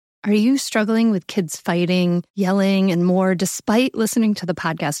Are you struggling with kids fighting, yelling, and more despite listening to the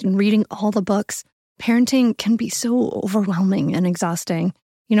podcast and reading all the books? Parenting can be so overwhelming and exhausting.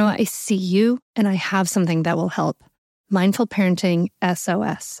 You know, I see you and I have something that will help. Mindful Parenting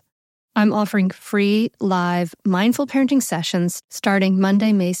SOS. I'm offering free live mindful parenting sessions starting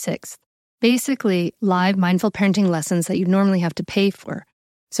Monday, May 6th. Basically, live mindful parenting lessons that you normally have to pay for.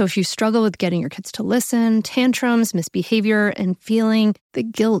 So if you struggle with getting your kids to listen, tantrums, misbehavior, and feeling the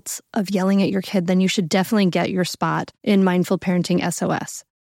guilt of yelling at your kid, then you should definitely get your spot in Mindful Parenting SOS.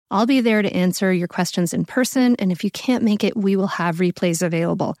 I'll be there to answer your questions in person, and if you can't make it, we will have replays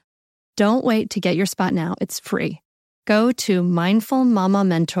available. Don't wait to get your spot now. It's free. Go to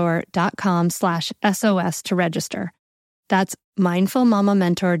mindfulmamamentor.com/SOS to register. That's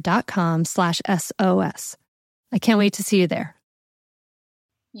mindfulmamamentor.com/SOS. I can't wait to see you there.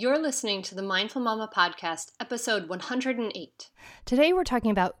 You're listening to the Mindful Mama Podcast, episode 108. Today we're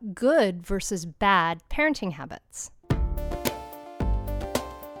talking about good versus bad parenting habits.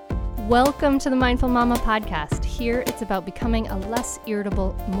 Welcome to the Mindful Mama Podcast. Here it's about becoming a less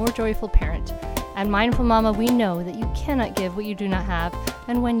irritable, more joyful parent. At Mindful Mama, we know that you cannot give what you do not have,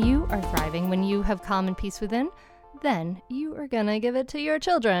 and when you are thriving, when you have calm and peace within, then you are gonna give it to your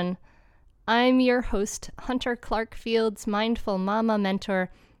children. I'm your host, Hunter Clark Fields, Mindful Mama Mentor.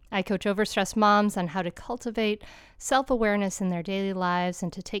 I coach overstressed moms on how to cultivate self-awareness in their daily lives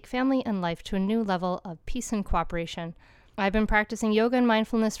and to take family and life to a new level of peace and cooperation. I've been practicing yoga and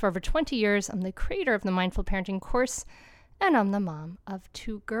mindfulness for over 20 years. I'm the creator of the Mindful Parenting course, and I'm the mom of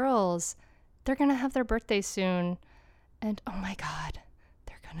 2 girls. They're going to have their birthdays soon, and oh my God,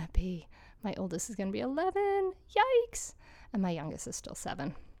 my oldest is going to be 11, yikes, and my youngest is still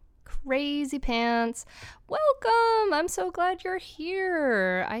 7. Crazy pants. Welcome. I'm so glad you're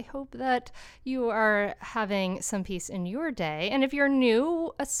here. I hope that you are having some peace in your day. And if you're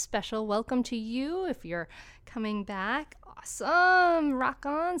new, a special welcome to you. If you're coming back, awesome. Rock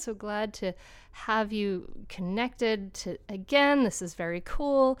on. So glad to have you connected to again. This is very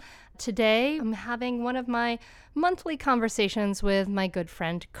cool. Today, I'm having one of my monthly conversations with my good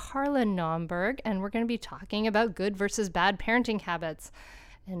friend, Carla Naumberg, and we're going to be talking about good versus bad parenting habits.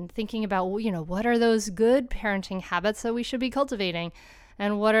 And thinking about, what are those good parenting habits that we should be cultivating?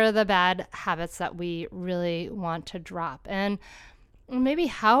 And what are the bad habits that we really want to drop? And maybe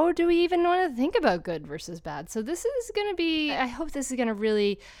how do we even want to think about good versus bad? So this is going to be, I hope this is going to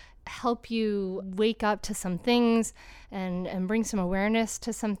really help you wake up to some things and bring some awareness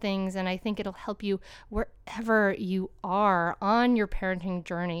to some things. And I think it'll help you wherever you are on your parenting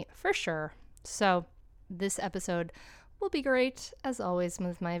journey for sure. So this episode will be great, as always,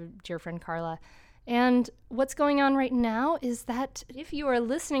 with my dear friend Carla. And what's going on right now is that if you are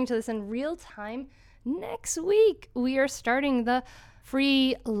listening to this in real time, next week we are starting the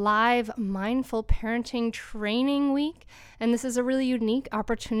free live mindful parenting training week. And this is a really unique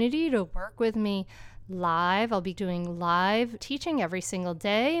opportunity to work with me live. I'll be doing live teaching every single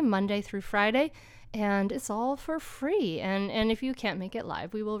day, Monday through Friday. And it's all for free. And if you can't make it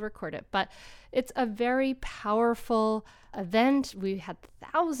live, we will record it. But it's a very powerful event. We had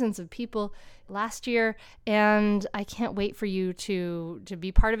thousands of people last year, and I can't wait for you to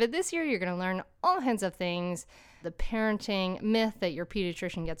be part of it this year. You're going to learn all kinds of things, the parenting myth that your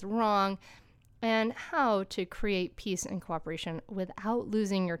pediatrician gets wrong, and how to create peace and cooperation without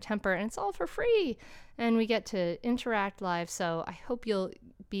losing your temper. And it's all for free. And we get to interact live. So I hope you'll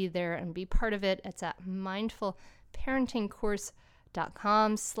be there and be part of it. It's at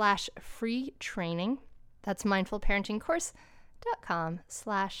mindfulparentingcourse.com/free training. That's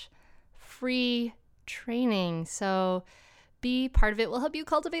mindfulparentingcourse.com/free training. So be part of it. We'll help you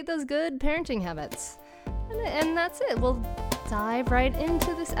cultivate those good parenting habits. And that's it. We'll dive right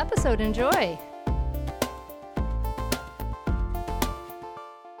into this episode. Enjoy.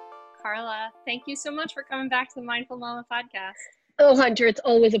 Carla, thank you so much for coming back to the Mindful Mama Podcast. Oh, Hunter, it's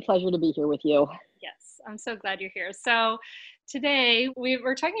always a pleasure to be here with you. Yes, I'm so glad you're here. So today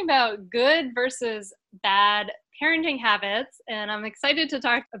we're talking about good versus bad parenting habits, and I'm excited to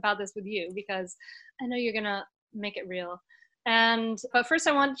talk about this with you because I know you're going to make it real. But first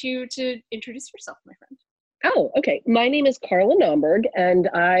I want you to introduce yourself, my friend. Oh, okay. My name is Carla Naumberg, and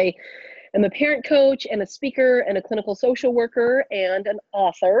I I'm a parent coach and a speaker and a clinical social worker and an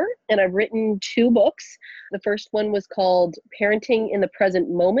author. And I've written 2 books. The first one was called Parenting in the Present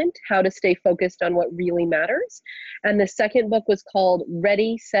Moment, How to Stay Focused on What Really Matters. And the second book was called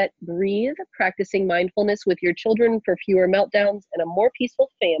Ready, Set, Breathe, Practicing Mindfulness with Your Children for Fewer Meltdowns and a More Peaceful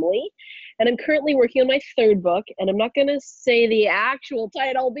Family. And I'm currently working on my 3rd book, and I'm not going to say the actual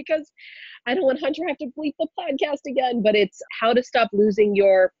title because I don't want Hunter to have to bleep the podcast again, but it's How to Stop Losing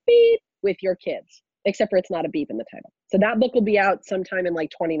Your Beep with Your Kids, except for it's not a beep in the title. So that book will be out sometime in like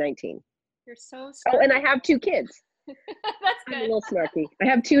 2019. You're so snarky. smart. Oh, and I have 2 kids. That's I'm good. a little snarky. I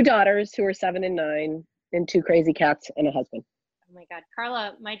have 2 daughters who are 7 and 9 and 2 crazy cats and a husband. Oh my God.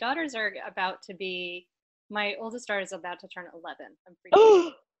 Carla, my daughters are about to be, my oldest daughter is about to turn 11. I'm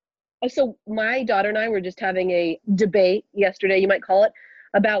freaking So my daughter and I were just having a debate yesterday, you might call it,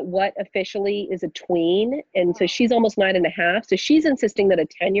 about what officially is a tween. And so she's almost 9.5. So she's insisting that a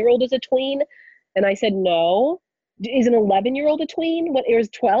 10-year-old is a tween. And I said, no. Is an 11-year-old a tween? What is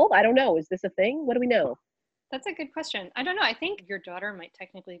 12? I don't know. Is this a thing? What do we know? That's a good question. I don't know. I think your daughter might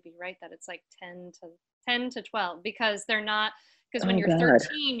technically be right that it's like 10 to 12 because they're not, because when you're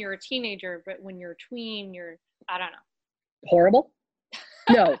 13, you're a teenager, but when you're a tween, I don't know. Horrible?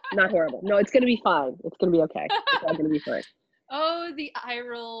 No, not horrible. No, it's going to be fine. It's going to be okay. It's all going to be fine. Oh, the eye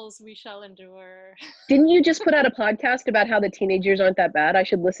rolls we shall endure. Didn't you just put out a podcast about how the teenagers aren't that bad? I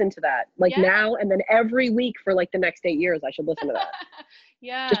should listen to that. Like now and then every week for like the next 8 years, I should listen to that.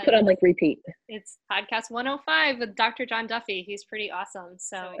 Yeah. Just put on like repeat. It's podcast 105 with Dr. John Duffy. He's pretty awesome.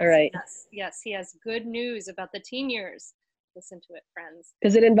 So all right. Yes, he has good news about the teen years. Listen to it, friends.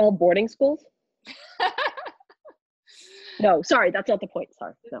 Does it involve boarding schools? No, sorry, that's not the point.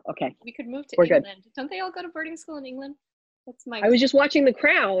 Sorry. No, okay. We could move to We're England. Good. Don't they all go to boarding school in England? I was just watching The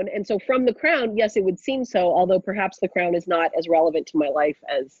Crown, and so from The Crown, yes, it would seem so, although perhaps The Crown is not as relevant to my life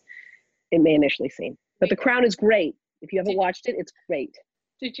as it may initially seem. But The Crown is great. If you haven't watched it, it's great.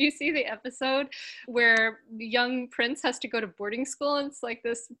 Did you see the episode where the young prince has to go to boarding school, and it's like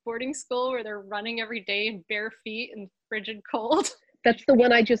this boarding school where they're running every day in bare feet and frigid cold? That's the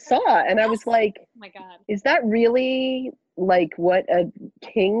one I just saw, and I was like, oh my God. Is that really like what a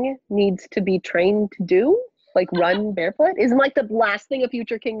king needs to be trained to do? Like run barefoot? Isn't like the last thing a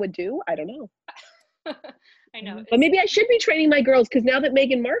future king would do? I don't know. I know. But maybe I should be training my girls because now that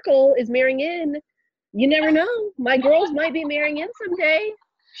Meghan Markle is marrying in, you never know. My girls might be marrying in someday.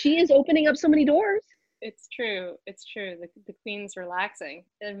 She is opening up so many doors. It's true. It's true. The queen's relaxing.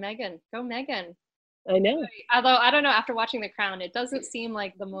 And Meghan, go Meghan. I know. Although I don't know, after watching The Crown, it doesn't seem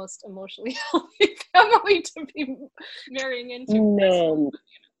like the most emotionally healthy family to be marrying into. No.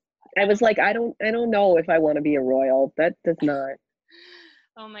 I was like, I don't know if I want to be a royal. That does not.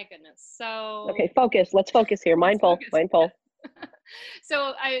 Oh my goodness. So okay, focus. Let's focus here. Mindful.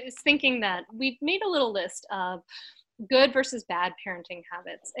 So I was thinking that we've made a little list of good versus bad parenting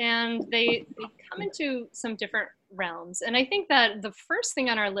habits, and they come into some different realms. And I think that the first thing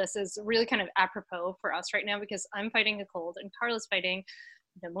on our list is really kind of apropos for us right now because I'm fighting a cold and Carla's fighting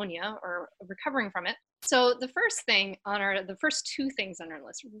pneumonia or recovering from it. So the first 2 things on our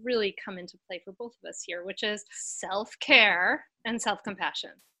list really come into play for both of us here, which is self-care and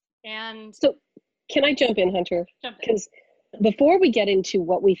self-compassion. And so can I jump in, Hunter? Jump in. Because before we get into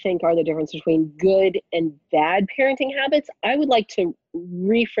what we think are the differences between good and bad parenting habits, I would like to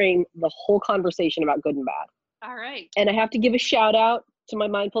reframe the whole conversation about good and bad. All right. And I have to give a shout out to my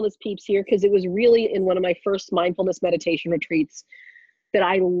mindfulness peeps here because it was really in one of my first mindfulness meditation retreats that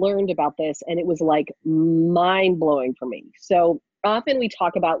I learned about this, and it was like mind-blowing for me. So often we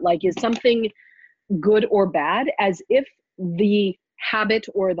talk about like, is something good or bad as if the habit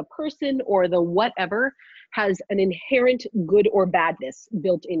or the person or the whatever has an inherent good or badness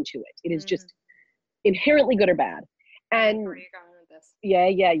built into it. It is just inherently good or bad. And where are you going with this?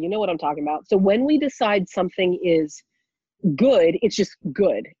 Yeah, you know what I'm talking about. So when we decide something is good, it's just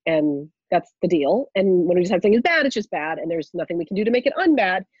good, and that's the deal. And when we decide something is bad, it's just bad, and there's nothing we can do to make it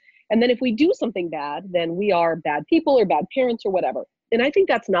unbad. And then if we do something bad, then we are bad people or bad parents or whatever. And I think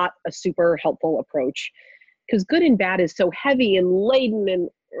that's not a super helpful approach because good and bad is so heavy and laden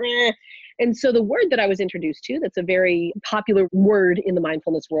and so the word that I was introduced to, that's a very popular word in the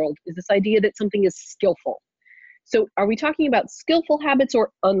mindfulness world, is this idea that something is skillful. So are we talking about skillful habits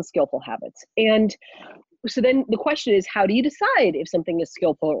or unskillful habits? And so then the question is, how do you decide if something is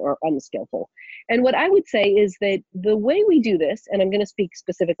skillful or unskillful? And what I would say is that the way we do this, and I'm going to speak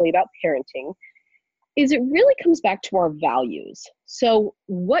specifically about parenting, is it really comes back to our values. So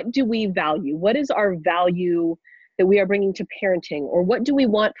what do we value? What is our value that we are bringing to parenting? Or what do we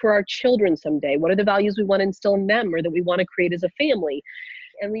want for our children someday? What are the values we want to instill in them or that we want to create as a family?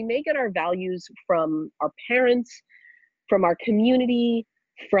 And we may get our values from our parents, from our community,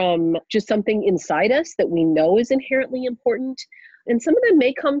 from just something inside us that we know is inherently important. And some of them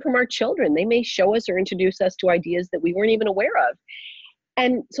may come from our children. They may show us or introduce us to ideas that we weren't even aware of.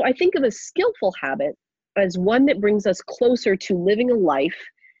 And so I think of a skillful habit as one that brings us closer to living a life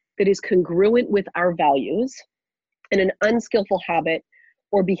that is congruent with our values. And an unskillful habit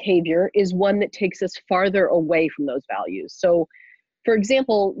or behavior is one that takes us farther away from those values. So, for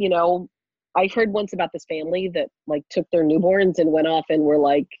example, I heard once about this family that like took their newborns and went off and were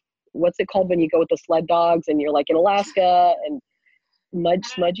like, what's it called when you go with the sled dogs and you're like in Alaska and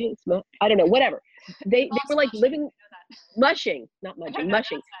smudging? I don't know, whatever. They were like living, mushing, not mudging,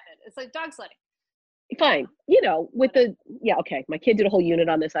 mushing. It's like dog sledding. Fine. With okay. My kid did a whole unit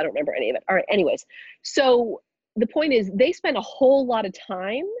on this. I don't remember any of it. All right. Anyways. So the point is they spent a whole lot of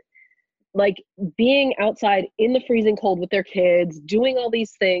time like being outside in the freezing cold with their kids, doing all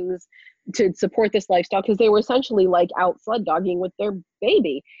these things to support this lifestyle because they were essentially like out sled dogging with their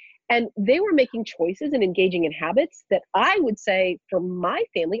baby. And they were making choices and engaging in habits that I would say for my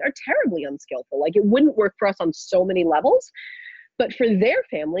family are terribly unskillful. Like it wouldn't work for us on so many levels, but for their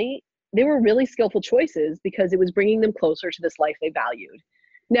family, they were really skillful choices because it was bringing them closer to this life they valued.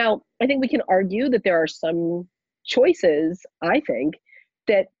 Now, I think we can argue that there are some choices, I think,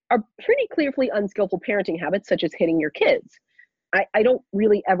 that are pretty clearly unskillful parenting habits, such as hitting your kids. I don't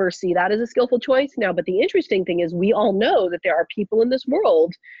really ever see that as a skillful choice now, but the interesting thing is we all know that there are people in this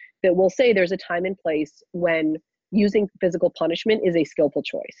world that will say there's a time and place when using physical punishment is a skillful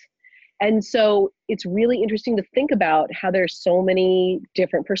choice. And so it's really interesting to think about how there's so many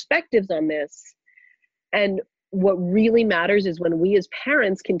different perspectives on this. And what really matters is when we as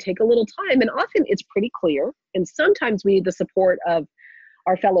parents can take a little time, and often it's pretty clear, and sometimes we need the support of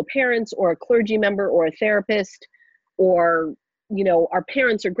our fellow parents or a clergy member or a therapist or our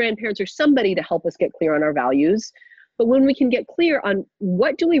parents or grandparents or somebody to help us get clear on our values. But when we can get clear on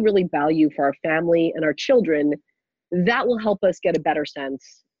what do we really value for our family and our children, that will help us get a better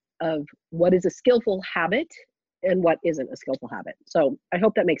sense of what is a skillful habit and what isn't a skillful habit. So I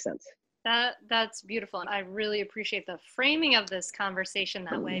hope that makes sense. That's beautiful. And I really appreciate the framing of this conversation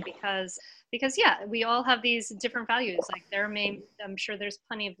that way because yeah, we all have these different values. Like I'm sure there's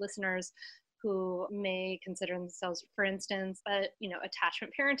plenty of listeners who may consider themselves, for instance,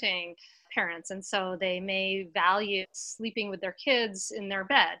 attachment parenting parents. And so they may value sleeping with their kids in their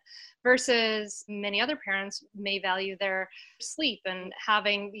bed versus many other parents may value their sleep and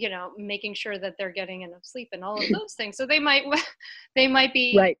having, making sure that they're getting enough sleep and all of those things. So they might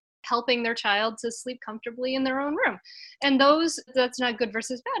be right. helping their child to sleep comfortably in their own room. And that's not good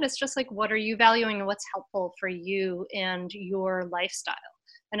versus bad. It's just like, what are you valuing and what's helpful for you and your lifestyle?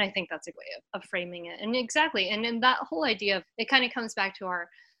 And I think that's a way of framing it. And exactly. And in that whole idea of it kind of comes back to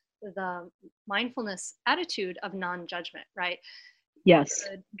the mindfulness attitude of non-judgment, right? Yes.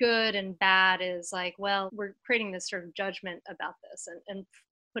 Good and bad is like, well, we're creating this sort of judgment about this and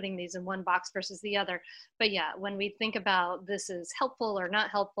putting these in one box versus the other. But yeah, when we think about this is helpful or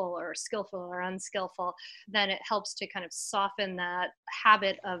not helpful or skillful or unskillful, then it helps to kind of soften that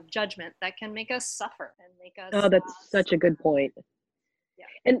habit of judgment that can make us suffer and make us. Oh, that's such a good point.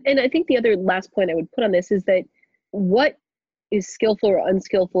 Yeah. And I think the other last point I would put on this is that what is skillful or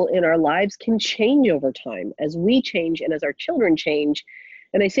unskillful in our lives can change over time as we change and as our children change.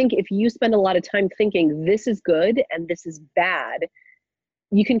 And I think if you spend a lot of time thinking this is good and this is bad,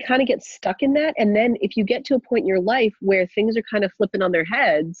 you can kind of get stuck in that. And then if you get to a point in your life where things are kind of flipping on their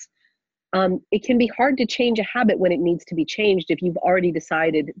heads, it can be hard to change a habit when it needs to be changed if you've already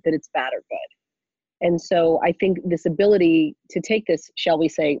decided that it's bad or good. And so I think this ability to take this, shall we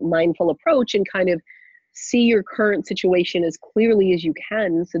say, mindful approach and kind of see your current situation as clearly as you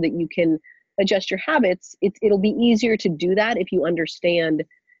can so that you can adjust your habits, it'll be easier to do that if you understand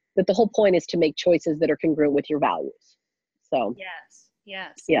that the whole point is to make choices that are congruent with your values. So yes,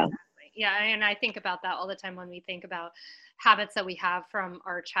 yeah. Exactly. Yeah, and I think about that all the time when we think about habits that we have from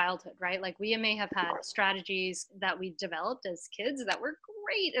our childhood, right? Like we may have had strategies that we developed as kids that were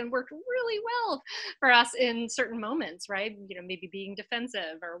great and worked really well for us in certain moments, right? Maybe being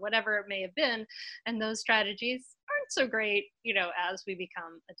defensive or whatever it may have been. And those strategies aren't so great, as we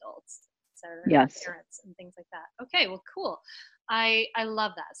become adults, yes. parents and things like that. Okay, well, cool. I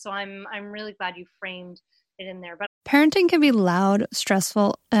love that. So I'm really glad you framed it in there. But parenting can be loud,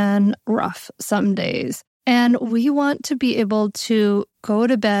 stressful, and rough some days. And we want to be able to go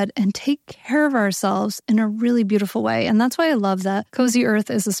to bed and take care of ourselves in a really beautiful way. And that's why I love that Cozy Earth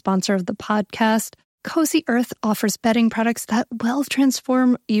is a sponsor of the podcast. Cozy Earth offers bedding products that will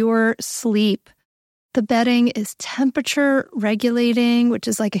transform your sleep. The bedding is temperature regulating, which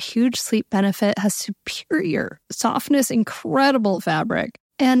is like a huge sleep benefit, has superior softness, incredible fabric,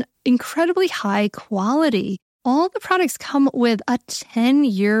 and incredibly high quality. All the products come with a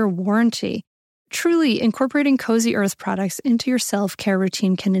 10-year warranty. Truly, incorporating Cozy Earth products into your self-care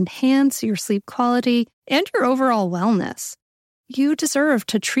routine can enhance your sleep quality and your overall wellness. You deserve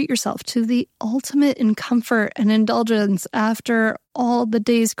to treat yourself to the ultimate in comfort and indulgence after all the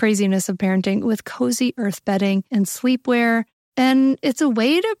day's craziness of parenting with Cozy Earth bedding and sleepwear. And it's a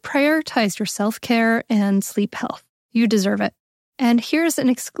way to prioritize your self-care and sleep health. You deserve it. And here's an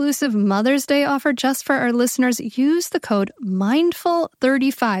exclusive Mother's Day offer just for our listeners. Use the code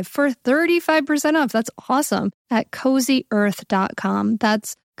MINDFUL35 for 35% off. That's awesome at CozyEarth.com.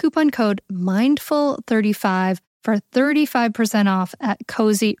 That's coupon code MINDFUL35 for 35% off at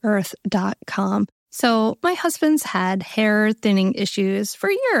CozyEarth.com. So my husband's had hair thinning issues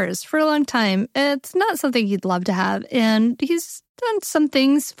for years, for a long time. It's not something he'd love to have, and he's done some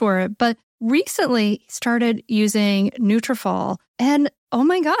things for it. But recently, he started using Nutrafol, and oh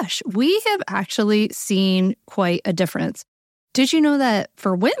my gosh, we have actually seen quite a difference. Did you know that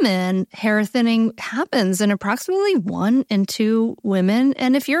for women, hair thinning happens in approximately 1 in 2 women?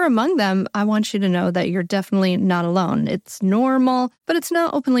 And if you're among them, I want you to know that you're definitely not alone. It's normal, but it's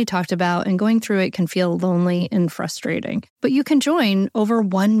not openly talked about, and going through it can feel lonely and frustrating. But you can join over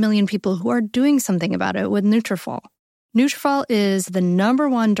 1 million people who are doing something about it with Nutrafol. Nutrafol is the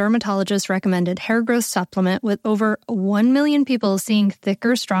 #1 dermatologist-recommended hair growth supplement, with over 1 million people seeing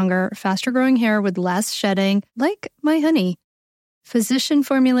thicker, stronger, faster-growing hair with less shedding, like my honey.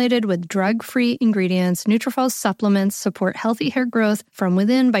 Physician-formulated with drug-free ingredients, Nutrafol supplements support healthy hair growth from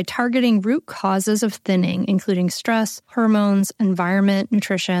within by targeting root causes of thinning, including stress, hormones, environment,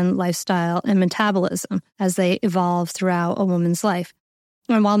 nutrition, lifestyle, and metabolism, as they evolve throughout a woman's life.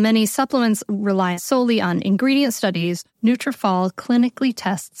 And while many supplements rely solely on ingredient studies, Nutrafol clinically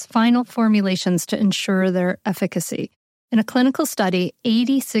tests final formulations to ensure their efficacy. In a clinical study,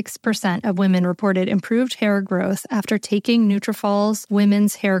 86% of women reported improved hair growth after taking Nutrafol's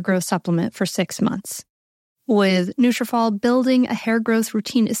women's hair growth supplement for 6 months. With Nutrafol, building a hair growth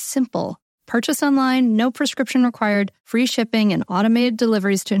routine is simple. Purchase online, no prescription required, free shipping, and automated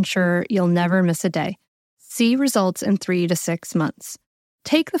deliveries to ensure you'll never miss a day. See results in 3 to 6 months.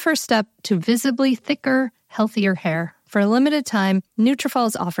 Take the first step to visibly thicker, healthier hair. For a limited time, Nutrafol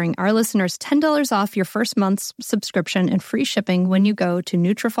is offering our listeners $10 off your first month's subscription and free shipping when you go to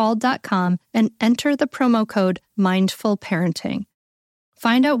Nutrafol.com and enter the promo code MINDFULPARENTING.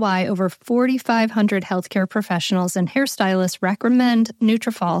 Find out why over 4,500 healthcare professionals and hairstylists recommend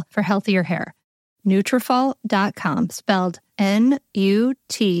Nutrafol for healthier hair. Nutrafol.com, spelled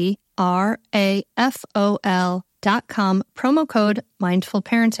Nutrafol.com, promo code Mindful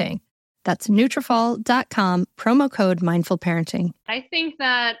Parenting. That's Nutrafol.com, promo code Mindful Parenting. I think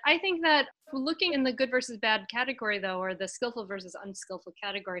that looking in the good versus bad category, though, or the skillful versus unskillful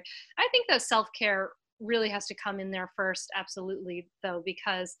category, I think that self-care really has to come in there first, absolutely, though,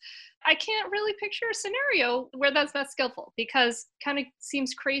 because I can't really picture a scenario where that's not skillful, because kind of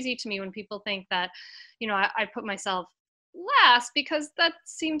seems crazy to me when people think that, I put myself last, because that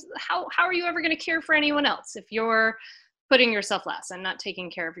seems, how are you ever going to care for anyone else if you're putting yourself last and not taking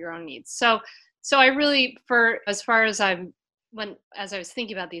care of your own needs? So I really, as I was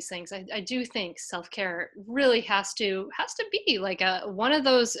thinking about these things, I do think self-care really has to be like one of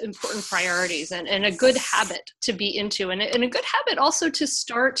those important priorities and a good habit to be into, and a good habit also to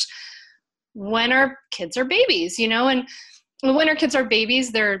start when our kids are babies, and when our kids are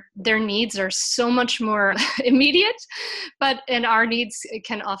babies, their needs are so much more immediate, and our needs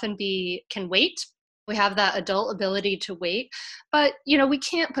can wait. We have that adult ability to wait, but we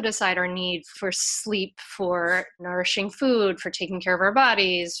can't put aside our need for sleep, for nourishing food, for taking care of our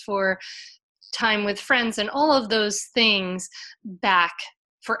bodies, for time with friends, and all of those things back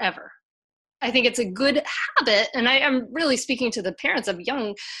forever. I think it's a good habit, and I am really speaking to the parents of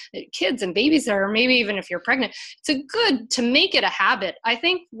young kids and babies, or maybe even if you're pregnant, it's good to make it a habit, I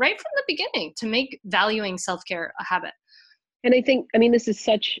think, right from the beginning, to make valuing self-care a habit. And I think, this is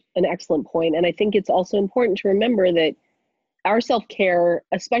such an excellent point. And I think it's also important to remember that our self-care,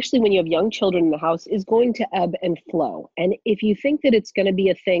 especially when you have young children in the house, is going to ebb and flow. And if you think that it's going to be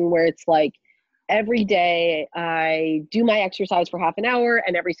a thing where it's like, every day I do my exercise for half an hour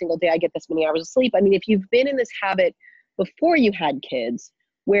and every single day I get this many hours of sleep. If you've been in this habit before you had kids,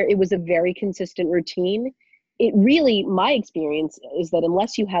 where it was a very consistent routine, it really, my experience is that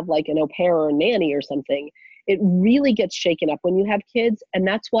unless you have like an au pair or a nanny or something, it really gets shaken up when you have kids. And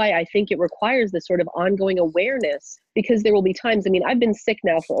that's why I think it requires this sort of ongoing awareness, because there will be times, I mean, I've been sick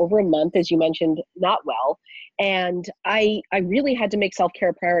now for over a month, as you mentioned, not well. And I really had to make self-care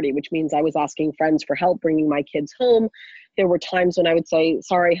a priority, which means I was asking friends for help bringing my kids home. There were times when I would say,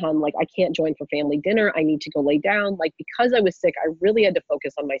 sorry, hon, like I can't join for family dinner. I need to go lay down. Like, because I was sick, I really had to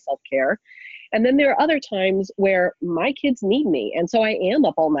focus on my self-care. And then there are other times where my kids need me. And so I am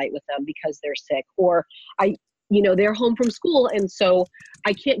up all night with them because they're sick, or they're home from school. And so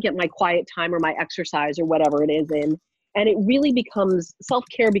I can't get my quiet time or my exercise or whatever it is in. And it really becomes,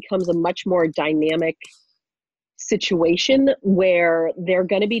 self-care becomes a much more dynamic situation where there are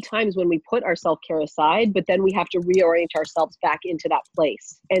going to be times when we put our self-care aside, but then we have to reorient ourselves back into that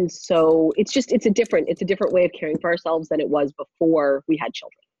place. And so it's a different way of caring for ourselves than it was before we had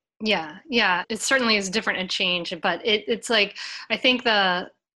children. Yeah. It certainly is different and changed, but it's like, I think the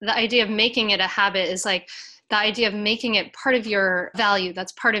idea of making it a habit is like the idea of making it part of your value.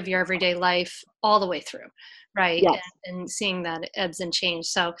 That's part of your everyday life all the way through, right? Yes. And seeing that it ebbs and change.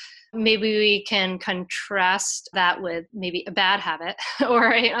 So maybe we can contrast that with maybe a bad habit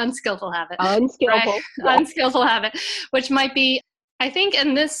or an unskillful habit. Unskillful. Right? Yeah. Unskillful habit, which might be, I think,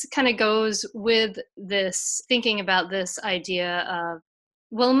 and this kind of goes with this thinking about this idea of,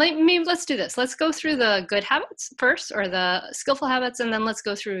 well, maybe let's do this. Let's go through the good habits first, or the skillful habits, and then let's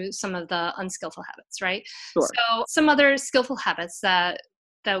go through some of the unskillful habits, right? Sure. So some other skillful habits that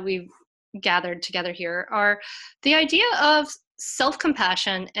we've gathered together here are the idea of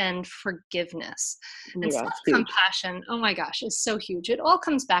self-compassion and forgiveness. And Yeah, self-compassion, oh my gosh, is so huge. It all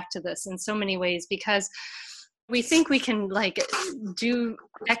comes back to this in so many ways, because we think we can like do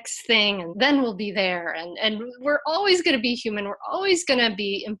X thing and then we'll be there. And we're always going to be human. We're always going to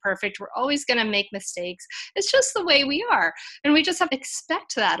be imperfect. We're always going to make mistakes. It's just the way we are. And we just have to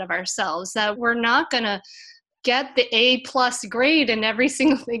expect that of ourselves, that we're not going to get the A+ grade in every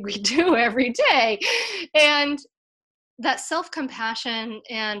single thing we do every day. And that self-compassion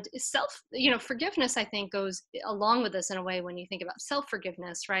and forgiveness, I think, goes along with this in a way. When you think about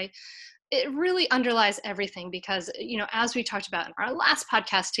self-forgiveness, right? It really underlies everything, because, as we talked about in our last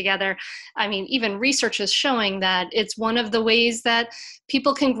podcast together, I mean, even research is showing that it's one of the ways that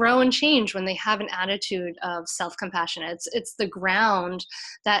people can grow and change when they have an attitude of self-compassion. It's the ground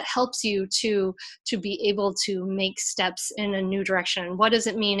that helps you to be able to make steps in a new direction. What does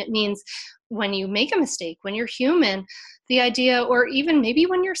it mean? It means when you make a mistake, when you're human, the idea, or even maybe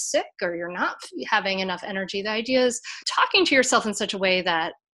when you're sick or you're not having enough energy, the idea is talking to yourself in such a way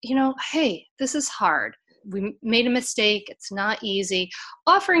that, hey, this is hard. We made a mistake. It's not easy.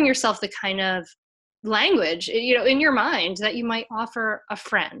 Offering yourself the kind of language, in your mind that you might offer a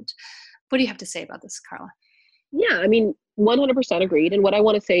friend. What do you have to say about this, Carla? Yeah, I mean, 100% agreed. And what I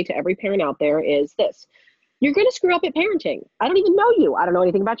want to say to every parent out there is this: you're going to screw up at parenting. I don't even know you. I don't know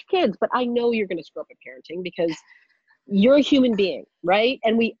anything about your kids, but I know you're going to screw up at parenting, because you're a human being, right?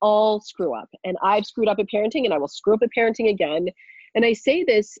 And we all screw up. And I've screwed up at parenting, and I will screw up at parenting again. And I say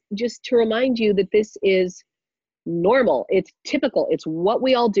this just to remind you that this is normal. It's typical. It's what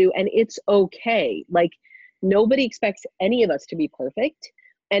we all do, and it's okay. Like, nobody expects any of us to be perfect.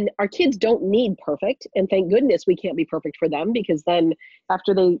 And our kids don't need perfect. And thank goodness we can't be perfect for them, because then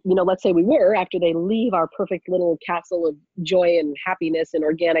after they, let's say we were, after they leave our perfect little castle of joy and happiness and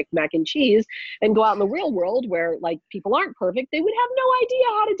organic mac and cheese and go out in the real world where like people aren't perfect, they would have no idea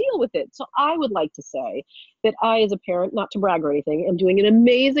how to deal with it. So I would like to say that I, as a parent, not to brag or anything, am doing an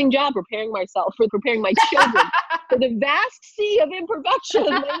amazing job preparing my children for the vast sea of imperfection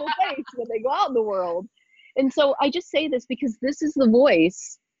they will face when they go out in the world. And so I just say this because this is the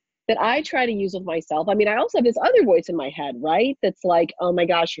voice that I try to use with myself. I mean, I also have this other voice in my head, right? That's like, oh my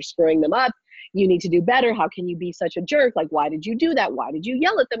gosh, you're screwing them up. You need to do better. How can you be such a jerk? Like, why did you do that? Why did you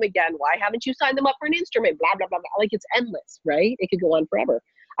yell at them again? Why haven't you signed them up for an instrument? Blah, blah, blah, blah. Like, it's endless, right? It could go on forever.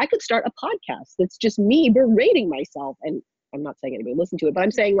 I could start a podcast that's just me berating myself. And I'm not saying anybody listen to it, but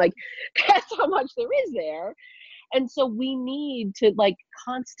I'm saying like, that's how much there is there. And so we need to like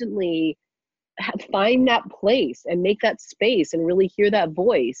constantly find that place and make that space and really hear that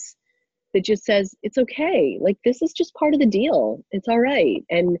voice that just says, it's okay. Like, this is just part of the deal. It's all right.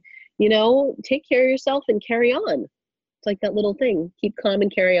 And, take care of yourself and carry on. It's like that little thing, keep calm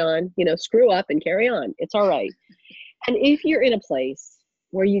and carry on, screw up and carry on. It's all right. And if you're in a place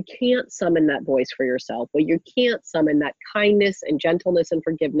where you can't summon that voice for yourself, where you can't summon that kindness and gentleness and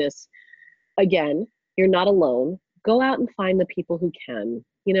forgiveness, again, you're not alone. Go out and find the people who can.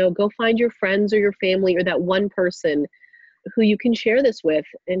 Go find your friends or your family or that one person who you can share this with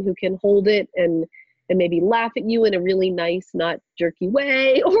and who can hold it and and maybe laugh at you in a really nice, not jerky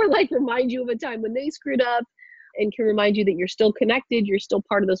way, or like remind you of a time when they screwed up, and can remind you that you're still connected, you're still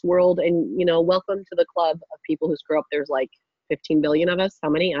part of this world, and, you know, welcome to the club of people who screw up. There's like 15 billion of us. How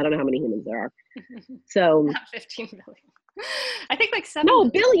many? I don't know how many humans there are. So Not 15 billion. I think like 7 no,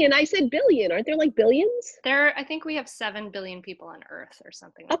 billion. I said billion. Aren't there like billions? I think we have 7 billion people on Earth or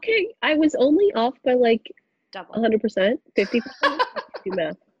something. Like Okay, I was only off by like double. 100%, 50%. Do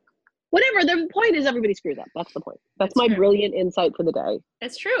math. Whatever. The point is everybody screws up. That's the point. That's my brilliant insight for the day.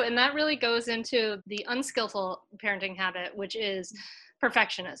 It's true. And that really goes into the unskillful parenting habit, which is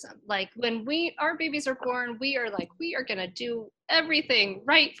perfectionism. Like when our babies are born, we are going to do everything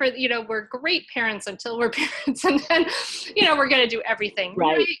right for, we're great parents until we're parents. And then, we're going to do everything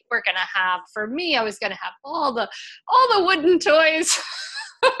right. We're going to have, for me, I was going to have all the wooden toys.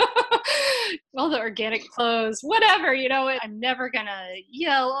 All the organic clothes, whatever, I'm never gonna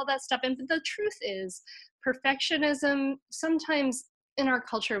yell, all that stuff. And the truth is, perfectionism, sometimes in our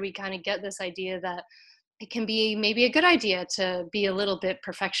culture, we kind of get this idea that it can be maybe a good idea to be a little bit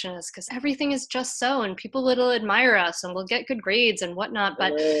perfectionist because everything is just so, and people will admire us and we'll get good grades and whatnot.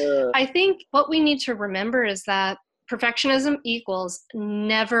 But I think what we need to remember is that perfectionism equals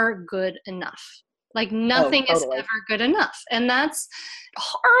never good enough. Like nothing is ever good enough. And that's a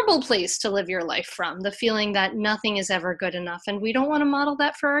horrible place to live your life from, the feeling that nothing is ever good enough. And we don't want to model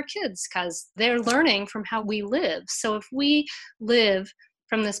that for our kids because they're learning from how we live. So if we live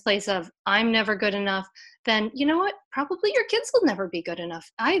from this place of I'm never good enough, then you know what? Probably your kids will never be good enough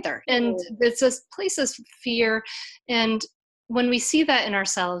either. And it's this place of fear. And when we see that in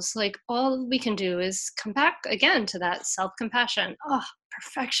ourselves, like all we can do is come back again to that self-compassion. Oh,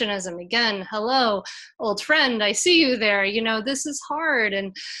 perfectionism again. Hello, old friend. I see you there. This is hard.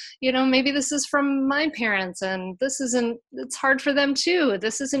 And, maybe this is from my parents and it's hard for them too.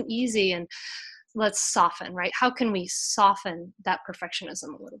 This isn't easy. And let's soften, right? How can we soften that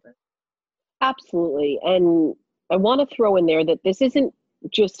perfectionism a little bit? Absolutely. And I want to throw in there that this isn't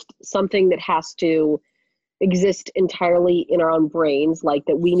just something that has to exist entirely in our own brains, like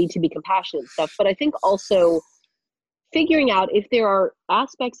that we need to be compassionate and stuff. But I think also figuring out if there are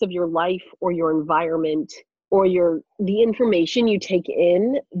aspects of your life or your environment or the information you take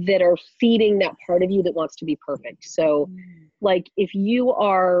in that are feeding that part of you that wants to be perfect. So like if you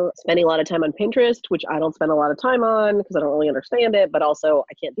are spending a lot of time on Pinterest, which I don't spend a lot of time on because I don't really understand it, but also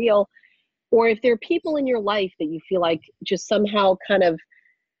I can't deal. Or if there are people in your life that you feel like just somehow kind of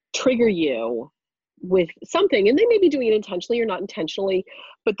trigger you with something, and they may be doing it intentionally or not intentionally,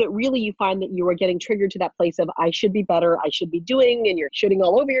 but that really you find that you are getting triggered to that place of I should be better, I should be doing, and you're shooting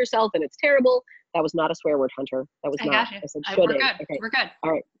all over yourself and it's terrible. That was not a swear word, Hunter. That was not. Got you. I said We're shoulding. good. Okay. We're good.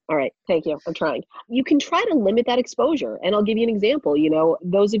 All right. Thank you. I'm trying. You can try to limit that exposure. And I'll give you an example.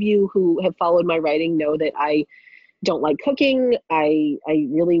 Those of you who have followed my writing know that I don't like cooking. I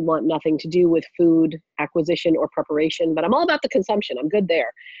really want nothing to do with food acquisition or preparation, but I'm all about the consumption. I'm good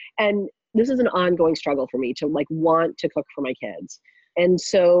there. And this is an ongoing struggle for me to want to cook for my kids. And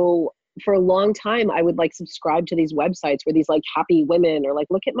so for a long time, I would subscribe to these websites where these happy women are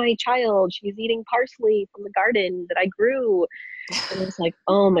look at my child, she's eating parsley from the garden that I grew. And it's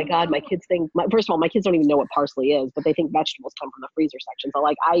oh my God, my kids think, first of all, my kids don't even know what parsley is, but they think vegetables come from the freezer section.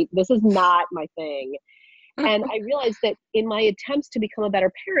 So this is not my thing. And I realized that in my attempts to become a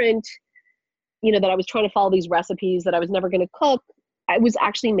better parent, that I was trying to follow these recipes that I was never going to cook, I was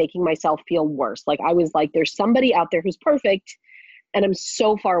actually making myself feel worse. I was there's somebody out there who's perfect. And I'm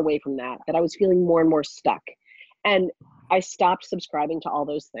so far away from that I was feeling more and more stuck. And I stopped subscribing to all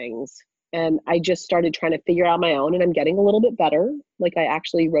those things. And I just started trying to figure it out on my own. And I'm getting a little bit better. I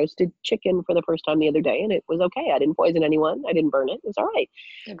actually roasted chicken for the first time the other day and it was okay. I didn't poison anyone. I didn't burn it. It was all right.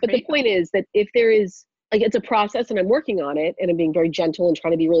 But the point is that if there is, it's a process and I'm working on it and I'm being very gentle and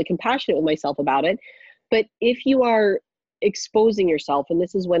trying to be really compassionate with myself about it. But if you are exposing yourself, and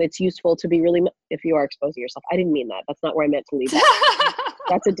this is when it's useful to be really, if you are exposing yourself, I didn't mean that. That's not where I meant to leave that.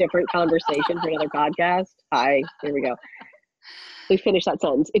 That's a different conversation for another podcast. Hi, here we go. We finish that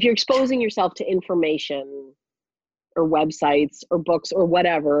sentence. If you're exposing yourself to information or websites or books or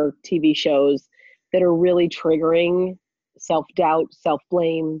whatever, TV shows that are really triggering self-doubt,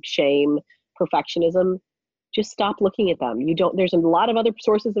 self-blame, shame, perfectionism, just stop looking at them. There's a lot of other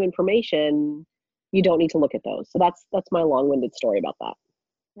sources of information. You don't need to look at those. So that's my long-winded story about that.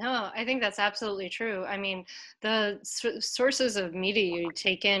 No, I think that's absolutely true. I mean, the sources of media you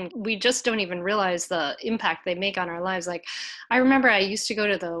take in, we just don't even realize the impact they make on our lives. I remember I used to go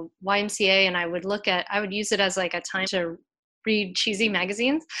to the YMCA and I would use it as a time to read cheesy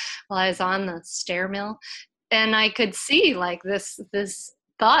magazines while I was on the stair mill. And I could see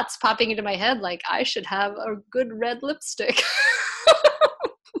thoughts popping into my head, like I should have a good red lipstick.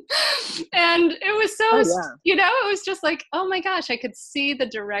 And it was so, it was just like, oh my gosh, I could see the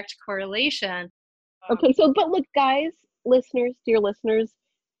direct correlation. Okay, so, but look, guys, listeners, dear listeners,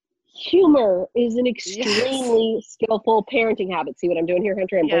 humor is an extremely skillful parenting habit. See what I'm doing here,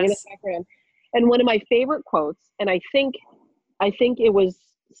 Hunter? I'm bringing this back around. And one of my favorite quotes, and I think it was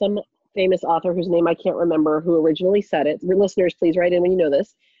some famous author whose name I can't remember who originally said it. Listeners, please write in when you know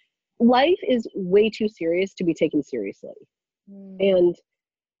this. Life is way too serious to be taken seriously. And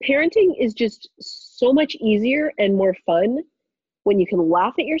parenting is just so much easier and more fun when you can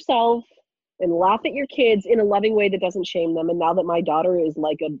laugh at yourself and laugh at your kids in a loving way that doesn't shame them. And now that my daughter is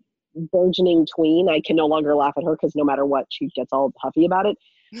like a burgeoning tween, I can no longer laugh at her because no matter what, she gets all huffy about it.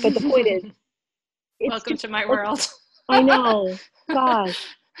 But the point is, welcome to my world. I know. Gosh,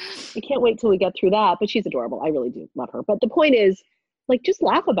 I can't wait till we get through that. But she's adorable. I really do love her. But the point is, like, just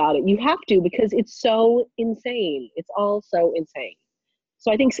laugh about it. You have to, because it's so insane. It's all so insane.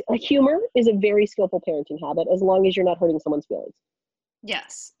 So I think humor is a very skillful parenting habit, as long as you're not hurting someone's feelings.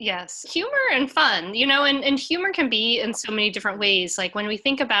 Yes. Humor and fun, and humor can be in so many different ways. Like when we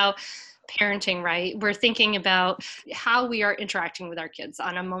think about parenting, right, we're thinking about how we are interacting with our kids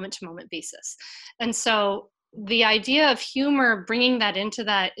on a moment-to-moment basis. And so the idea of humor, bringing that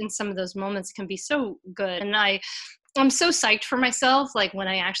in some of those moments can be so good. And I'm so psyched for myself, like when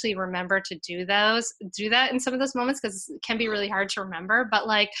I actually remember to do that in some of those moments, because it can be really hard to remember. But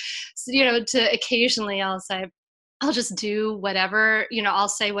like, to occasionally I'll just do whatever, I'll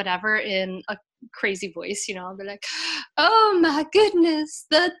say whatever in a crazy voice, I'll be like, oh my goodness,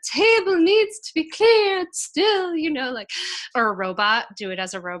 the table needs to be cleared still, or a robot, do it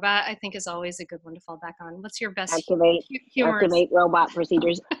as a robot, I think is always a good one to fall back on. What's your best activate robot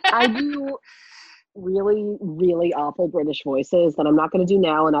procedures? I do really, really awful British voices that I'm not going to do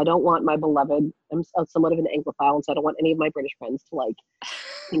now. And I don't want my beloved, I'm somewhat of an Anglophile, and so I don't want any of my British friends to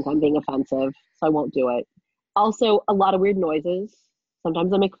think I'm being offensive. So I won't do it. Also, a lot of weird noises.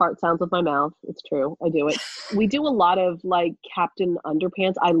 Sometimes I make fart sounds with my mouth. It's true. I do it. We do a lot of Captain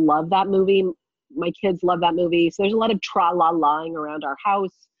Underpants. I love that movie. My kids love that movie. So there's a lot of tra-la-laing around our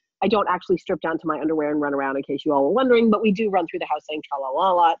house. I don't actually strip down to my underwear and run around, in case you all were wondering, but we do run through the house saying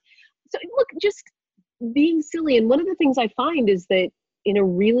tra-la-la a lot. So look, just being silly. And one of the things I find is that in a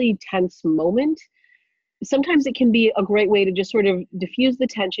really tense moment, sometimes it can be a great way to just sort of diffuse the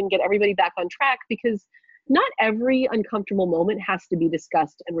tension, get everybody back on track, because not every uncomfortable moment has to be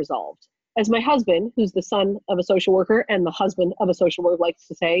discussed and resolved. As my husband, who's the son of a social worker and the husband of a social worker, likes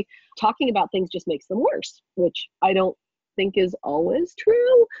to say, talking about things just makes them worse, which I don't think is always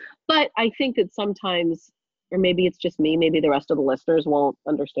true. But I think that sometimes, or maybe it's just me, maybe the rest of the listeners won't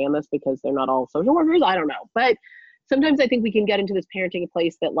understand this because they're not all social workers, I don't know. But sometimes I think we can get into this parenting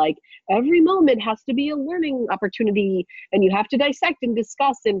place that every moment has to be a learning opportunity and you have to dissect and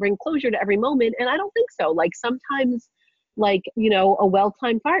discuss and bring closure to every moment. And I don't think so. Sometimes a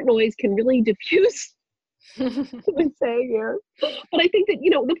well-timed fart noise can really diffuse what I'm saying here. But I think that,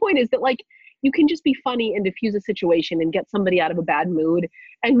 the point is that you can just be funny and diffuse a situation and get somebody out of a bad mood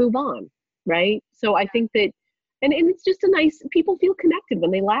and move on. Right. So I think that, and it's just people feel connected when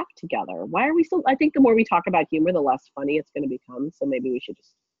they laugh together. I think the more we talk about humor, the less funny it's going to become. So maybe we should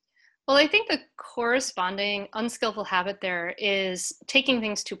just. Well, I think the corresponding unskillful habit there is taking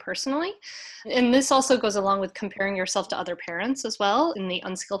things too personally. And this also goes along with comparing yourself to other parents as well in the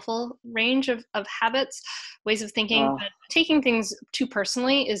unskillful range of habits, ways of thinking. But taking things too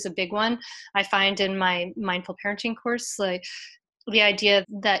personally is a big one. I find in my mindful parenting course, the idea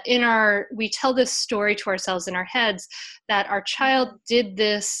that we tell this story to ourselves in our heads that our child did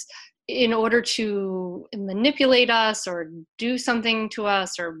this in order to manipulate us or do something to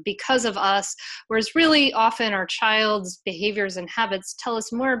us or because of us, whereas really often our child's behaviors and habits tell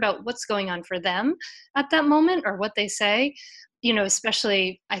us more about what's going on for them at that moment or what they say,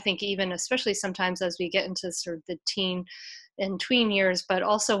 especially, I think especially sometimes as we get into sort of the teen and tween years, but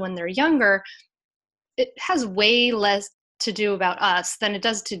also when they're younger, it has way less to do about us than it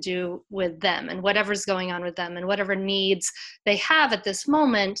does to do with them and whatever's going on with them and whatever needs they have at this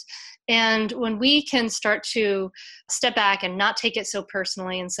moment. And when we can start to step back and not take it so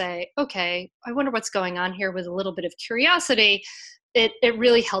personally and say, okay, I wonder what's going on here with a little bit of curiosity, it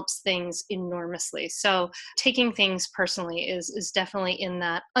really helps things enormously. So taking things personally is definitely in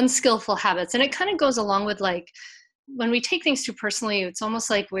that unskillful habits. And it kind of goes along with when we take things too personally, it's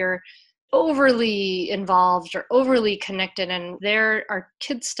almost like we're overly involved or overly connected, and our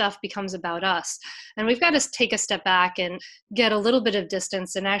kids' stuff becomes about us. And we've got to take a step back and get a little bit of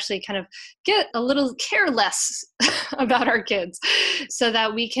distance and actually kind of get a little careless about our kids so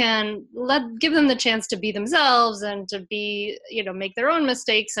that we can give them the chance to be themselves and to be, make their own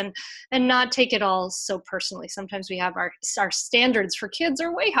mistakes and not take it all so personally. Sometimes we have our standards for kids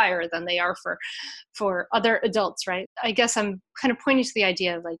are way higher than they are for other adults, right? I guess I'm kind of pointing to the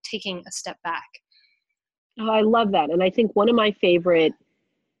idea of like taking a step back. Oh, I love that. And I think one of my favorite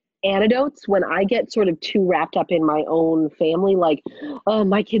antidotes when I get sort of too wrapped up in my own family, like, oh,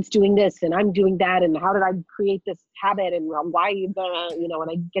 my kid's doing this and I'm doing that. And how did I create this habit? And why, and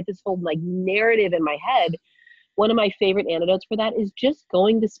I get this whole like narrative in my head. One of my favorite antidotes for that is just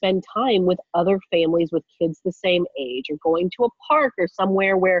going to spend time with other families with kids the same age, or going to a park or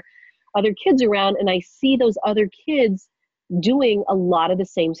somewhere where other kids are around and I see those other kids doing a lot of the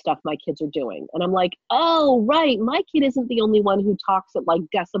same stuff my kids are doing. And I'm like, oh, right, my kid isn't the only one who talks at like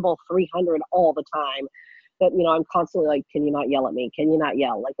decibel 300 all the time. That, I'm constantly like, can you not yell at me? Can you not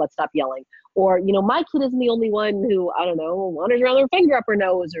yell? Like, let's stop yelling. Or, my kid isn't the only one who, I don't know, wanders around their finger up her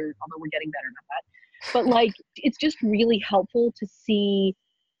nose, or although we're getting better at that. But like, it's just really helpful to see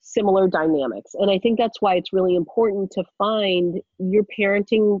similar dynamics. And I think that's why it's really important to find your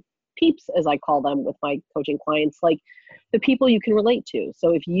parenting peeps, as I call them with my coaching clients, like the people you can relate to.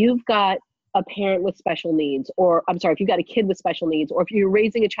 So if you've got a parent with special needs, if you've got a kid with special needs, or if you're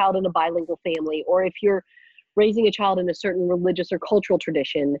raising a child in a bilingual family, or if you're raising a child in a certain religious or cultural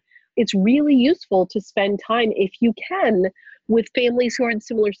tradition, it's really useful to spend time, if you can, with families who are in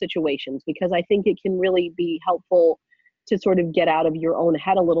similar situations, because I think it can really be helpful to sort of get out of your own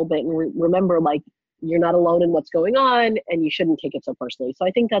head a little bit and remember, like, you're not alone in what's going on and you shouldn't take it so personally. So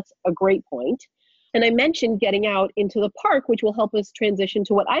I think that's a great point. And I mentioned getting out into the park, which will help us transition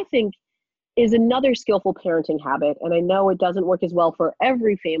to what I think is another skillful parenting habit. And I know it doesn't work as well for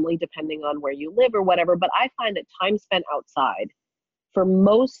every family depending on where you live or whatever, but I find that time spent outside for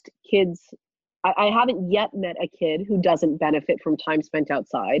most kids, I haven't yet met a kid who doesn't benefit from time spent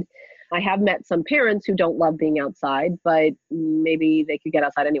outside. I have met some parents who don't love being outside, but maybe they could get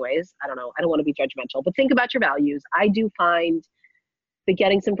outside anyways. I don't know. I don't want to be judgmental, but think about your values. I do find that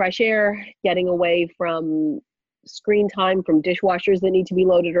getting some fresh air, getting away from screen time, from dishwashers that need to be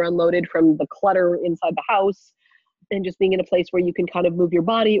loaded or unloaded, from the clutter inside the house, and just being in a place where you can kind of move your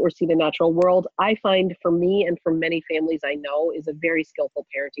body or see the natural world, I find for me and for many families I know is a very skillful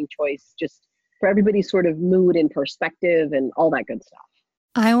parenting choice, just for everybody's sort of mood and perspective and all that good stuff.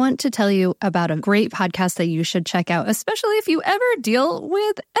 I want to tell you about a great podcast that you should check out, especially if you ever deal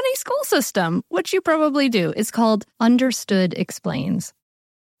with any school system, which you probably do. It's called Understood Explains.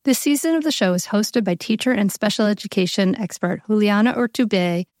 This season of the show is hosted by teacher and special education expert Juliana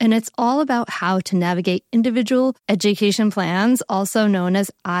Urtubey, and it's all about how to navigate individual education plans, also known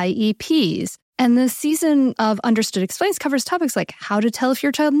as IEPs. And this season of Understood Explains covers topics like how to tell if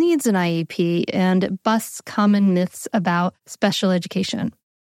your child needs an IEP and busts common myths about special education.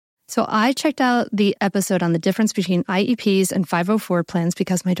 So I checked out the episode on the difference between IEPs and 504 plans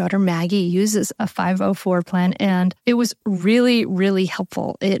because my daughter Maggie uses a 504 plan, and it was really, really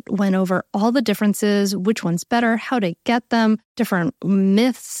helpful. It went over all the differences, which one's better, how to get them, different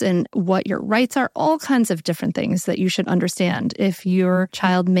myths and what your rights are, all kinds of different things that you should understand if your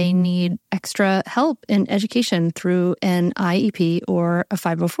child may need extra help in education through an IEP or a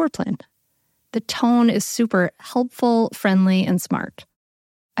 504 plan. The tone is super helpful, friendly, and smart.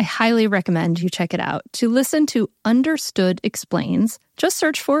 I highly recommend you check it out. To listen to Understood Explains, just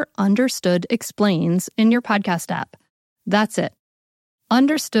search for Understood Explains in your podcast app. That's it.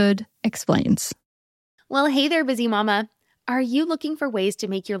 Understood Explains. Well, hey there, busy mama. Are you looking for ways to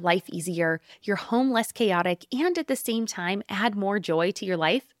make your life easier, your home less chaotic, and at the same time add more joy to your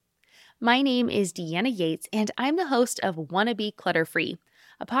life? My name is Deanna Yates, and I'm the host of Wanna Be Clutter-Free,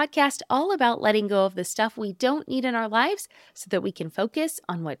 a podcast all about letting go of the stuff we don't need in our lives so that we can focus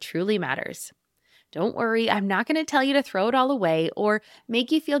on what truly matters. Don't worry, I'm not going to tell you to throw it all away or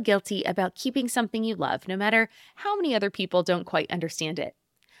make you feel guilty about keeping something you love, no matter how many other people don't quite understand it.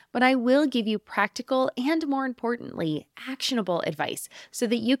 But I will give you practical and, more importantly, actionable advice so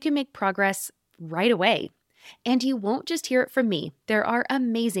that you can make progress right away. And you won't just hear it from me. There are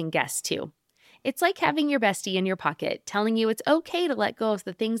amazing guests too. It's like having your bestie in your pocket telling you it's okay to let go of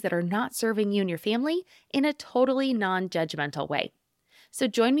the things that are not serving you and your family in a totally non-judgmental way. So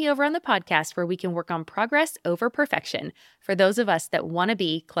join me over on the podcast where we can work on progress over perfection for those of us that want to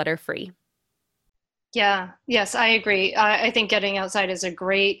be clutter-free. Yeah, yes, I agree. I think getting outside is a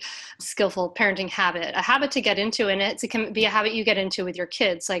great, skillful parenting habit, a habit to get into, and it can be a habit you get into with your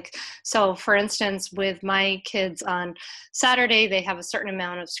kids. Like, so for instance, with my kids on Saturday, they have a certain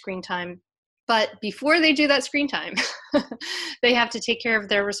amount of screen time. But before they do that screen time, they have to take care of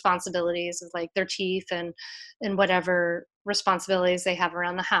their responsibilities, of like their teeth and whatever responsibilities they have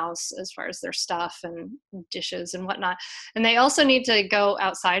around the house as far as their stuff and dishes and whatnot. And they also need to go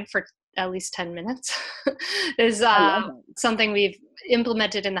outside for at least 10 minutes is I love that. something we've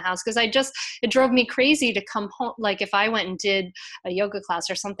implemented in the house, because it drove me crazy to come home. Like if I went and did a yoga class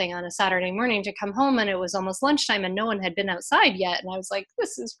or something on a Saturday morning, to come home and it was almost lunchtime and no one had been outside yet. And I was like,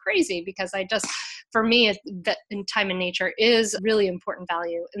 this is crazy, because for me, that time in nature is really important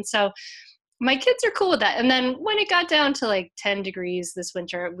value. And so my kids are cool with that. And then when it got down to like 10 degrees this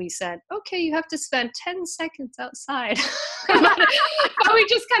winter, we said, okay, you have to spend 10 seconds outside. But we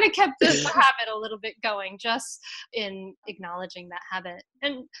just kind of kept the habit a little bit going, just in acknowledging that habit.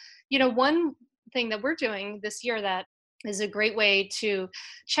 And, one thing that we're doing this year that is a great way to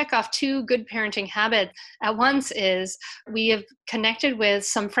check off two good parenting habits at once is we have connected with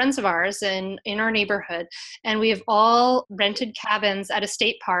some friends of ours in our neighborhood, and we have all rented cabins at a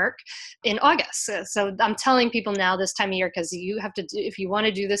state park in August. So I'm telling people now this time of year, because you have to if you want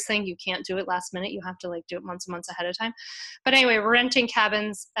to do this thing, you can't do it last minute. You have to like do it months and months ahead of time. But anyway, we're renting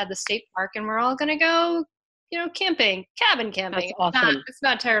cabins at the state park, and we're all going to go camping, cabin camping. That's awesome. It's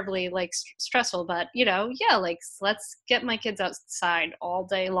not terribly like stressful, but yeah, like let's get my kids outside all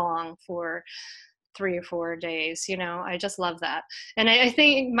day long for 3 or 4 days. I just love that. And I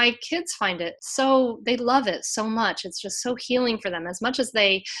think my kids find it they love it so much. It's just so healing for them, as much as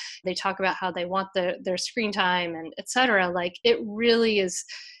they talk about how they want their screen time and etc. Like it really is.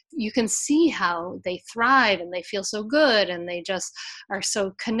 You can see how they thrive and they feel so good, and they just are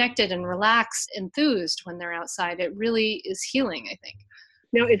so connected and relaxed, enthused when they're outside. It really is healing, I think.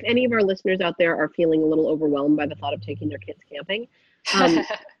 Now, if any of our listeners out there are feeling a little overwhelmed by the thought of taking their kids camping,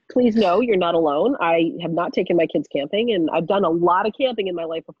 please know you're not alone. I have not taken my kids camping, and I've done a lot of camping in my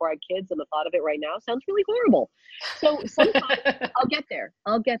life before I had kids, and the thought of it right now sounds really horrible. So sometimes I'll get there.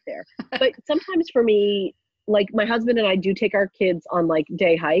 But sometimes for me, like my husband and I do take our kids on like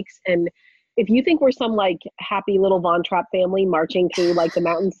day hikes. And if you think we're some like happy little Von Trapp family marching through like the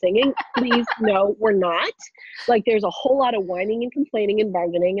mountains singing, please no, we're not. Like there's a whole lot of whining and complaining and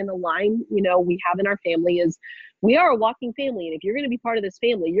bargaining. And the line, we have in our family is we are a walking family. And if you're going to be part of this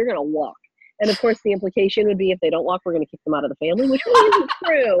family, you're going to walk. And of course the implication would be if they don't walk, we're going to kick them out of the family, which really isn't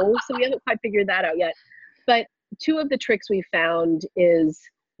true. So we haven't quite figured that out yet. But two of the tricks we found is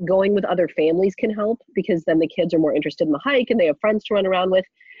going with other families can help, because then the kids are more interested in the hike and they have friends to run around with.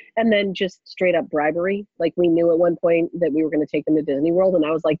 And then just straight up bribery. Like we knew at one point that we were going to take them to Disney World. And I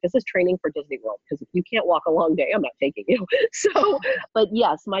was like, this is training for Disney World, because if you can't walk a long day, I'm not taking you. So, but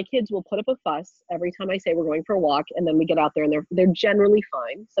yes, my kids will put up a fuss every time I say we're going for a walk. And then we get out there and they're generally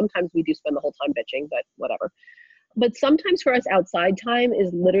fine. Sometimes we do spend the whole time bitching, but whatever. But sometimes for us, outside time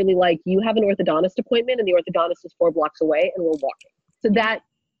is literally like you have an orthodontist appointment and the orthodontist is 4 blocks away and we're walking. So that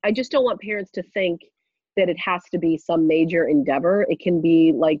I just don't want parents to think that it has to be some major endeavor. It can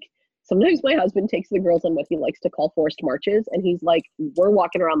be like, sometimes my husband takes the girls on what he likes to call forced marches. And he's like, we're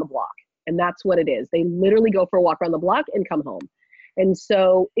walking around the block. And that's what it is. They literally go for a walk around the block and come home. And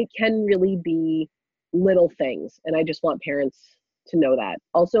so it can really be little things. And I just want parents to know that.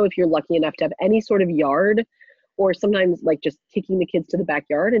 Also, if you're lucky enough to have any sort of yard, or sometimes like just taking the kids to the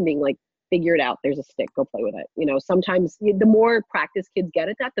backyard and being like, figure it out. There's a stick, go play with it. Sometimes the more practice kids get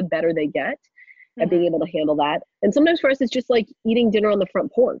at that, the better they get at being able to handle that. And sometimes for us, it's just like eating dinner on the front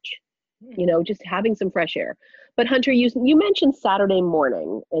porch, just having some fresh air. But Hunter, you mentioned Saturday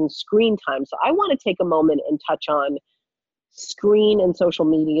morning and screen time. So I want to take a moment and touch on screen and social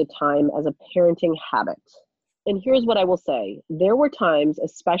media time as a parenting habit. And here's what I will say. There were times,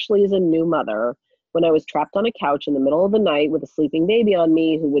 especially as a new mother, when I was trapped on a couch in the middle of the night with a sleeping baby on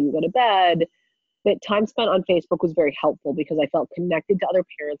me who wouldn't go to bed, that time spent on Facebook was very helpful, because I felt connected to other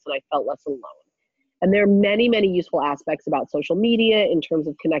parents and I felt less alone. And there are many, many useful aspects about social media in terms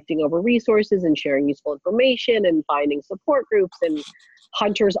of connecting over resources and sharing useful information and finding support groups, and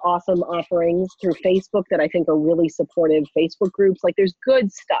Hunter's awesome offerings through Facebook that I think are really supportive Facebook groups. Like there's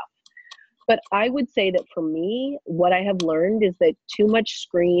good stuff. But I would say that for me, what I have learned is that too much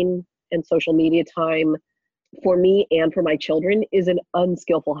screen and social media time for me and for my children is an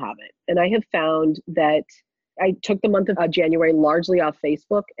unskillful habit. And I have found that I took the month of January largely off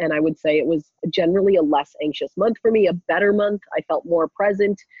Facebook, and I would say it was generally a less anxious month for me, a better month. I felt more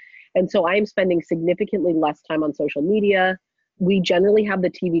present. And so I am spending significantly less time on social media, we generally have the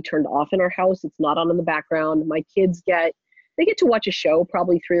TV turned off in our house. It's not on in the background. My kids get to watch a show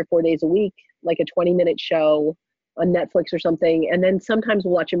probably 3 or 4 days a week, like a 20-minute show on Netflix or something. And then sometimes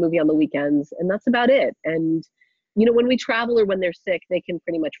we'll watch a movie on the weekends, and that's about it. And, when we travel or when they're sick, they can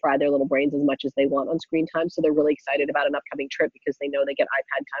pretty much fry their little brains as much as they want on screen time. So they're really excited about an upcoming trip because they know they get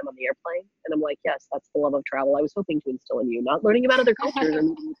iPad time on the airplane. And I'm like, yes, that's the love of travel I was hoping to instill in you, not learning about other cultures or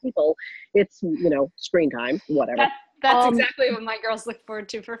meeting new people. It's, screen time, whatever. That's exactly what my girls look forward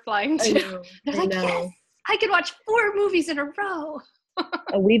to for flying too. They're like, yes, I could watch 4 movies in a row.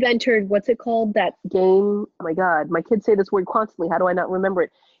 We've entered, what's it called? That game. Oh my God. My kids say this word constantly. How do I not remember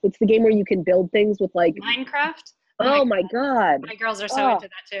it? It's the game where you can build things with like Minecraft. Oh my God. My girls are so into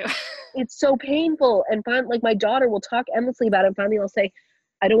that too. It's so painful. And like my daughter will talk endlessly about it. And finally I'll say,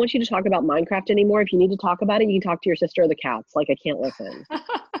 I don't want you to talk about Minecraft anymore. If you need to talk about it, you can talk to your sister or the cats. Like, I can't listen.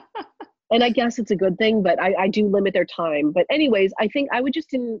 And I guess it's a good thing, but I do limit their time. But anyways, I think I would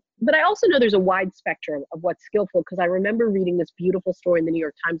but I also know there's a wide spectrum of what's skillful, because I remember reading this beautiful story in the New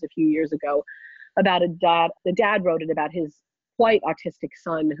York Times a few years ago about a dad. The dad wrote it about his quite autistic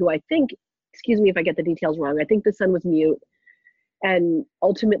son, who I think, excuse me if I get the details wrong, I think the son was mute and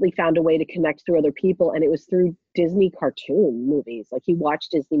ultimately found a way to connect through other people. And it was through Disney cartoon movies. Like, he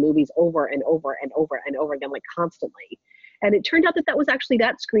watched Disney movies over and over and over and over again, like constantly. And it turned out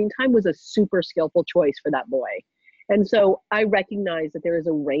that screen time was a super skillful choice for that boy. And so I recognize that there is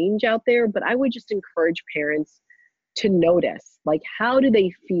a range out there, but I would just encourage parents to notice, like, how do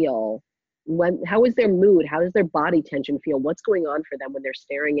they feel how is their mood? How does their body tension feel? What's going on for them when they're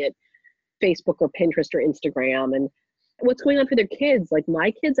staring at Facebook or Pinterest or Instagram, and what's going on for their kids? Like,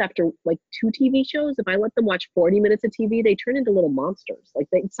 my kids, after like 2 TV shows, if I let them watch 40 minutes of TV, they turn into little monsters. Like,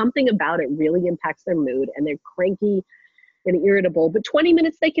 something about it really impacts their mood, and they're cranky and irritable, but 20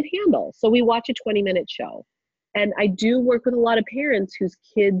 minutes they can handle. So we watch a 20-minute show. And I do work with a lot of parents whose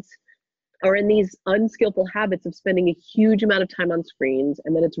kids are in these unskillful habits of spending a huge amount of time on screens,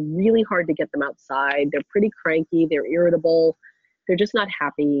 and then it's really hard to get them outside. They're pretty cranky, they're irritable, they're just not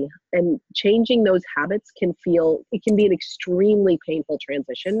happy. And changing those habits can be an extremely painful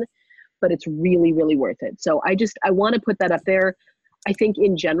transition, but it's really, really worth it. So I want to put that up there. I think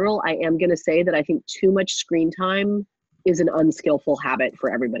in general, I am going to say that I think too much screen time is an unskillful habit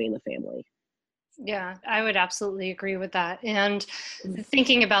for everybody in the family. Yeah, I would absolutely agree with that. And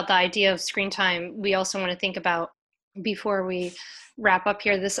thinking about the idea of screen time, we also want to think about, before we wrap up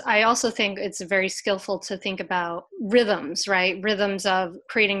here, I also think it's very skillful to think about rhythms, right? Rhythms of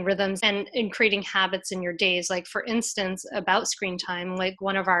creating rhythms and creating habits in your days. Like, for instance, about screen time, like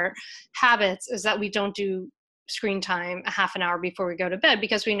one of our habits is that we don't do screen time a half an hour before we go to bed,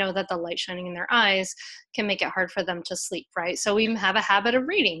 because we know that the light shining in their eyes can make it hard for them to sleep, right? So we have a habit of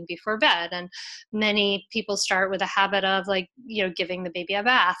reading before bed, and many people start with a habit of, like, giving the baby a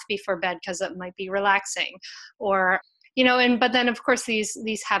bath before bed because it might be relaxing, or but then of course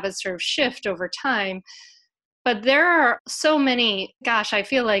these habits sort of shift over time. But there are so many, gosh, I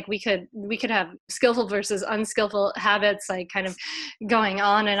feel like we could have skillful versus unskillful habits, like kind of going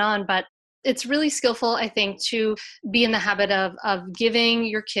on and on. But it's really skillful, I think, to be in the habit of giving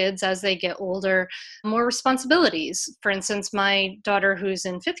your kids, as they get older, more responsibilities. For instance, my daughter, who's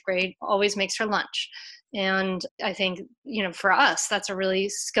in 5th grade, always makes her lunch. And I think, for us, that's a really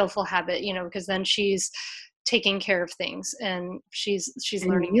skillful habit, because then she's taking care of things, and she's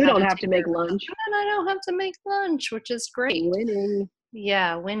learning. You don't have to make lunch. And I don't have to make lunch, which is great. Winning.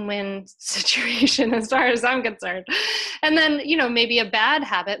 Yeah, win-win situation as far as I'm concerned. And then, maybe a bad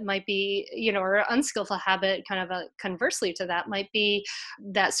habit might be, or an unskillful habit, kind of a conversely to that, might be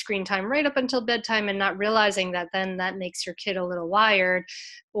that screen time right up until bedtime, and not realizing that then that makes your kid a little wired.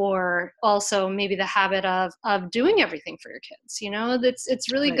 Or also maybe the habit of doing everything for your kids.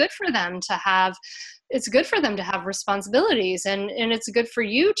 It's really good for them to have. It's good for them to have responsibilities, and it's good for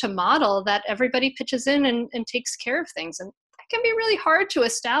you to model that everybody pitches in and takes care of things. And that can be really hard to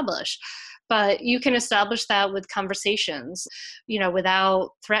establish, but you can establish that with conversations,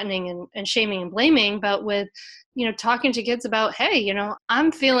 without threatening and shaming and blaming, but with, talking to kids about, hey,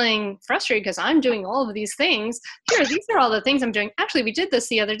 I'm feeling frustrated because I'm doing all of these things. Here, these are all the things I'm doing. Actually, we did this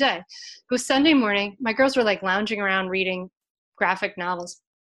the other day. It was Sunday morning. My girls were like lounging around reading graphic novels.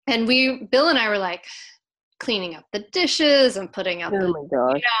 And Bill and I were like cleaning up the dishes and putting out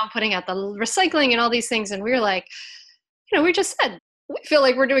putting out the recycling and all these things. And we were like, we just said, we feel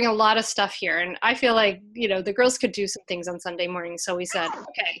like we're doing a lot of stuff here. And I feel like, the girls could do some things on Sunday mornings. So we said,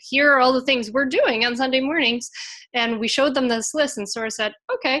 okay, here are all the things we're doing on Sunday mornings. And we showed them this list. And Sora said,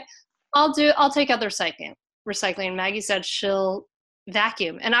 okay, I'll take out the recycling. Maggie said she'll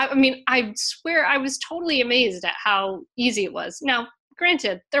vacuum. And I mean, I swear I was totally amazed at how easy it was. Now,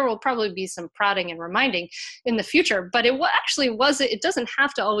 granted, there will probably be some prodding and reminding in the future, but it doesn't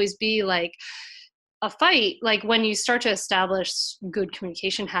have to always be like a fight. Like when you start to establish good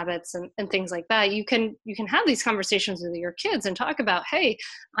communication habits and things like that, you can have these conversations with your kids and talk about, hey,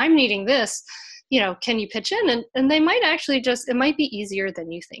 I'm needing this, can you pitch in? And they might actually it might be easier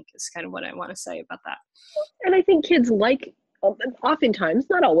than you think, is kind of what I want to say about that. And I think kids like, oftentimes,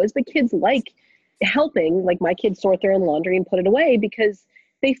 not always, but kids like helping, like my kids sort their own laundry and put it away because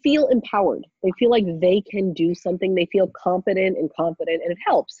they feel empowered. They feel like they can do something. They feel competent and confident, and it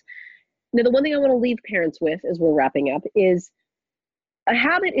helps. Now, the one thing I want to leave parents with as we're wrapping up is a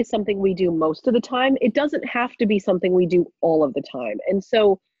habit is something we do most of the time. It doesn't have to be something we do all of the time. And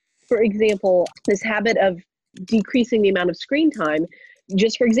so, for example, this habit of decreasing the amount of screen time,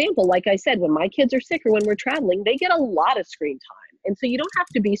 just for example, like I said, when my kids are sick or when we're traveling, they get a lot of screen time. And so you don't have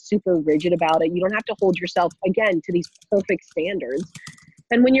to be super rigid about it. You don't have to hold yourself, again, to these perfect standards.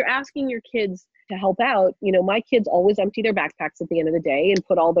 And when you're asking your kids to help out, my kids always empty their backpacks at the end of the day and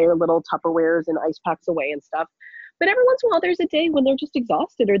put all their little Tupperwares and ice packs away and stuff. But every once in a while, there's a day when they're just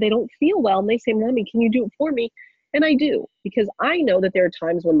exhausted or they don't feel well. And they say, Mommy, can you do it for me? And I do, because I know that there are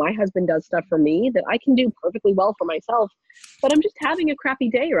times when my husband does stuff for me that I can do perfectly well for myself, but I'm just having a crappy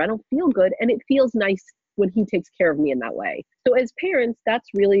day or I don't feel good. And it feels nice when he takes care of me in that way. So as parents, that's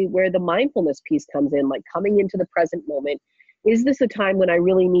really where the mindfulness piece comes in, like coming into the present moment. Is this a time when I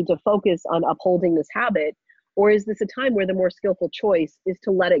really need to focus on upholding this habit? Or is this a time where the more skillful choice is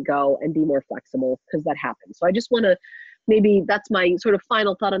to let it go and be more flexible, because that happens. So I just want to, maybe that's my sort of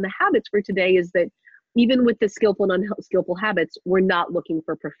final thought on the habits for today, is that even with the skillful and unskillful habits, we're not looking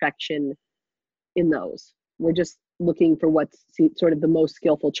for perfection in those. We're just looking for what's sort of the most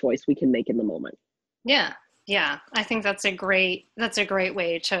skillful choice we can make in the moment. Yeah. Yeah, I think that's a great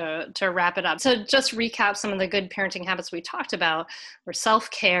way to wrap it up. So just recap some of the good parenting habits we talked about were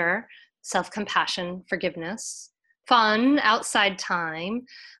self-care, self-compassion, forgiveness, fun, outside time,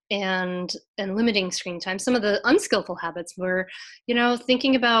 and limiting screen time. Some of the unskillful habits were,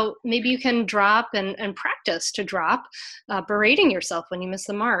 thinking about maybe you can drop and practice to drop, berating yourself when you miss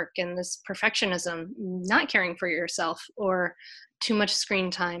the mark, and this perfectionism, not caring for yourself, or too much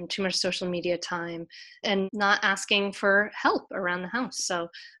screen time, too much social media time, and not asking for help around the house. So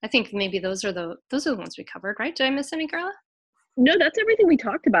I think maybe those are the ones we covered, right? Did I miss any, Carla? No, that's everything we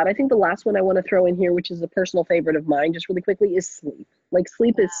talked about. I think the last one I want to throw in here, which is a personal favorite of mine, just really quickly, is sleep. Like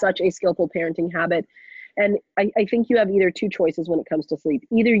sleep is such a skillful parenting habit. And I think you have either two choices when it comes to sleep.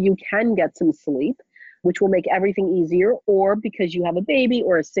 Either you can get some sleep, which will make everything easier, or because you have a baby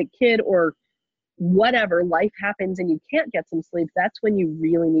or a sick kid or whatever, life happens and you can't get some sleep, that's when you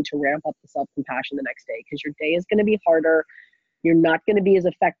really need to ramp up the self-compassion the next day, because your day is going to be harder. You're not going to be as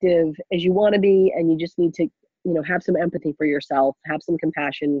effective as you want to be. And you just need to, have some empathy for yourself, have some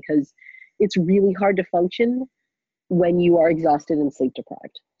compassion, because it's really hard to function when you are exhausted and sleep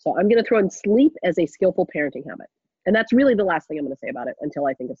deprived. So I'm going to throw in sleep as a skillful parenting habit. And that's really the last thing I'm going to say about it until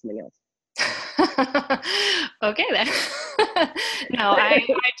I think of something else. Okay then. No, I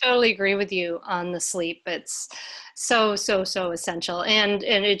totally agree with you on the sleep. It's so essential, and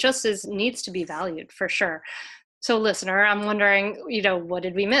it just needs to be valued for sure. So listener, I'm wondering, what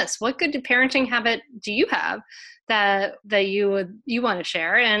did we miss? What good parenting habit do you have that you want to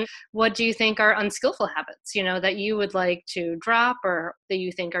share? And what do you think are unskillful habits, that you would like to drop, or that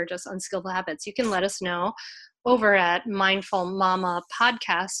you think are just unskillful habits? You can let us know over at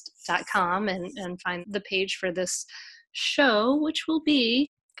mindfulmamapodcast.com and find the page for this show, which will be,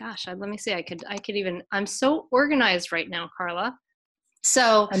 let me see, I could even, I'm so organized right now, Carla.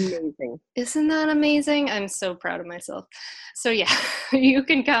 So amazing. Isn't that amazing? I'm so proud of myself. So yeah, you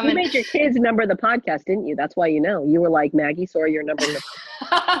can come. You made your kids number the podcast, didn't you? That's why you were like, Maggie, sorry, you're numbering the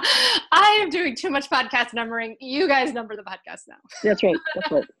podcast. I am doing too much podcast numbering. You guys number the podcast now. That's right.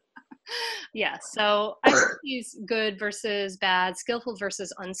 Yeah. So I think these good versus bad, skillful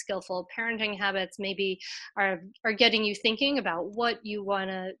versus unskillful parenting habits maybe are getting you thinking about what you want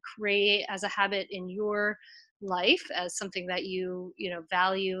to create as a habit in your life, as something that you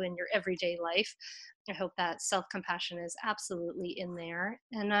value in your everyday life. I hope that self-compassion is absolutely in there.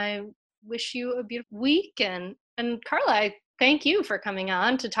 And I wish you a beautiful week. And Carla, I thank you for coming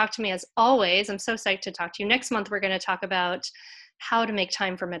on to talk to me as always. I'm so psyched to talk to you. Next month, we're going to talk about how to make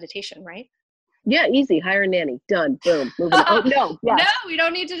time for meditation, right? Yeah, easy. Hire a nanny. Done. Boom. Moving on. Oh, no. Yes. No, we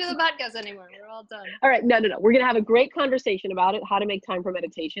don't need to do the podcast anymore. We're all done. All right. No. We're going to have a great conversation about it, how to make time for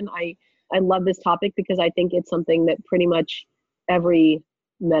meditation. I love this topic because I think it's something that pretty much every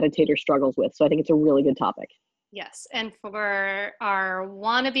meditator struggles with. So I think it's a really good topic. Yes. And for our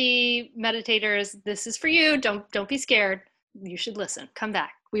wannabe meditators, this is for you. Don't be scared. You should listen. Come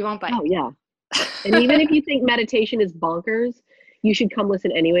back. We won't bite. Oh, yeah. And even if you think meditation is bonkers, you should come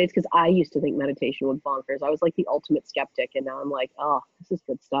listen anyways, because I used to think meditation was bonkers. I was like the ultimate skeptic, and now I'm like, oh, this is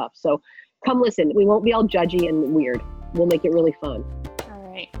good stuff. So come listen. We won't be all judgy and weird. We'll make it really fun. All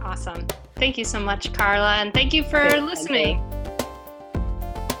right. Awesome. Thank you so much, Carla. And thank you for listening.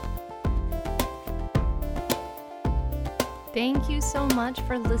 Thank you so much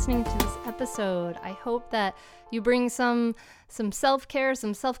for listening to this episode. I hope that you bring some self-care,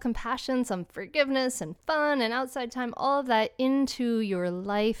 some self-compassion, some forgiveness and fun and outside time, all of that into your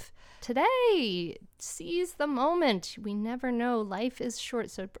life today. Seize the moment. We never know. Life is short,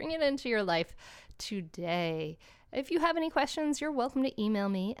 so bring it into your life today. If you have any questions, you're welcome to email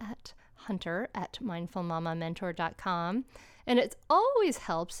me at hunter@mindfulmamamentor.com. And it always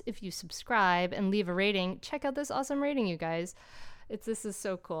helps if you subscribe and leave a rating. Check out this awesome rating, you guys. This is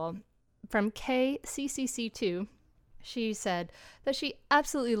so cool. From KCCC2, she said that she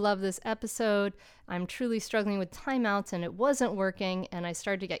absolutely loved this episode. I'm truly struggling with timeouts and it wasn't working, and I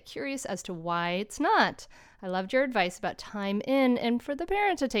started to get curious as to why it's not. I loved your advice about time in and for the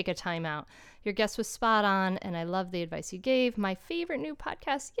parent to take a timeout. Your guest was spot on, and I love the advice you gave. My favorite new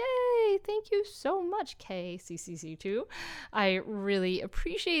podcast. Yay! Thank you so much, KCCC2. I really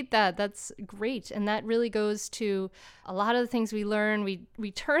appreciate that. That's great. And that really goes to a lot of the things we learn.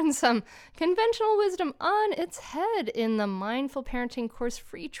 We turn some conventional wisdom on its head in the Mindful Parenting course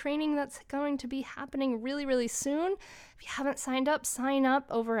free training that's going to be happening really, really soon. If you haven't signed up, sign up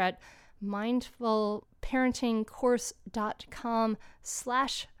over at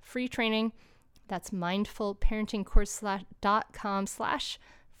mindfulparentingcourse.com/free training. That's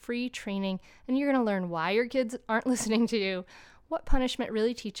mindfulparentingcourse.com/free training. And you're going to learn why your kids aren't listening to you, what punishment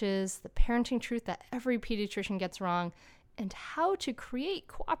really teaches, the parenting truth that every pediatrician gets wrong, and how to create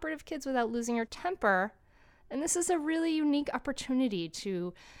cooperative kids without losing your temper. And this is a really unique opportunity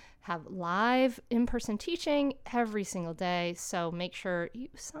to have live in-person teaching every single day. So make sure you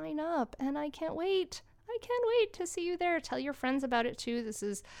sign up, and I can't wait to see you there. Tell your friends about it too. This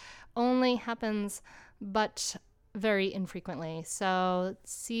is only happens, but very infrequently. So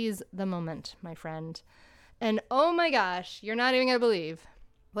seize the moment, my friend. And oh my gosh, you're not even gonna believe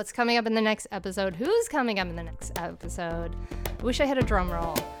what's coming up in the next episode. Who's coming up in the next episode? I wish I had a drum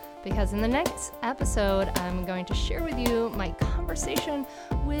roll, because in the next episode, I'm going to share with you my conversation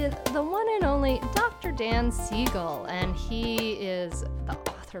with the one and only Dr. Dan Siegel. And he is the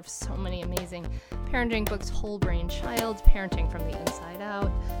author of so many amazing parenting books, Whole Brain Child, Parenting from the Inside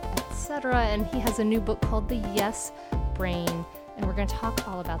Out, etc. And he has a new book called The Yes Brain. And we're going to talk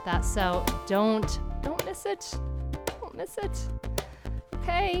all about that. So don't miss it. Don't miss it.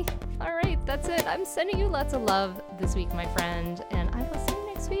 Okay. All right. That's it. I'm sending you lots of love this week, my friend. And I will see you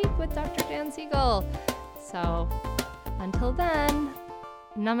next week with Dr. Dan Siegel. So until then,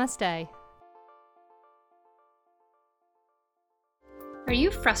 namaste. Are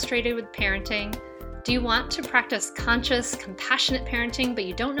you frustrated with parenting? Do you want to practice conscious, compassionate parenting, but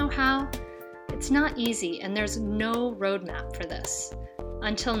you don't know how? It's not easy, and there's no roadmap for this.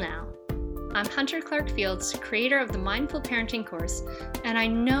 Until now. I'm Hunter Clark Fields, creator of the Mindful Parenting course, and I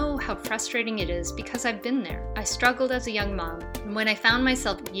know how frustrating it is because I've been there. I struggled as a young mom, and when I found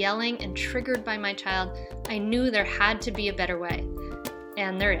myself yelling and triggered by my child, I knew there had to be a better way.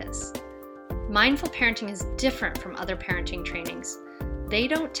 And there is. Mindful parenting is different from other parenting trainings. They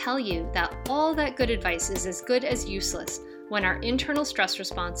don't tell you that all that good advice is as good as useless when our internal stress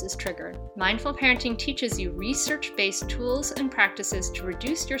response is triggered. Mindful parenting teaches you research-based tools and practices to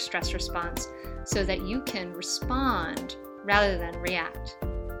reduce your stress response so that you can respond rather than react.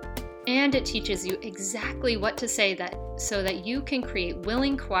 And it teaches you exactly what to say so that you can create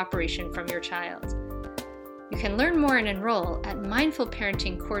willing cooperation from your child. You can learn more and enroll at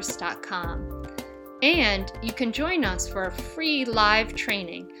mindfulparentingcourse.com. And you can join us for a free live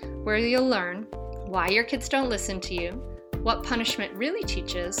training where you'll learn why your kids don't listen to you, what punishment really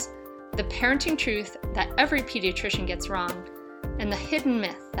teaches, the parenting truth that every pediatrician gets wrong, and the hidden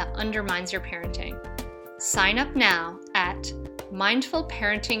myth that undermines your parenting. Sign up now at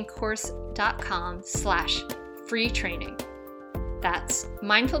mindfulparentingcourse.com/free training. That's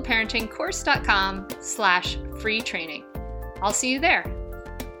mindfulparentingcourse.com/free training. I'll see you there.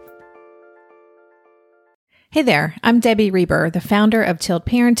 Hey there, I'm Debbie Reber, the founder of Tilt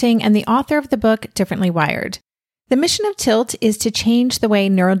Parenting and the author of the book Differently Wired. The mission of Tilt is to change the way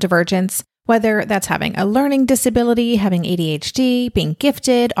neurodivergence, whether that's having a learning disability, having ADHD, being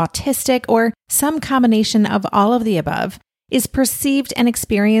gifted, autistic, or some combination of all of the above, is perceived and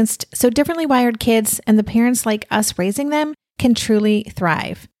experienced so differently wired kids and the parents like us raising them can truly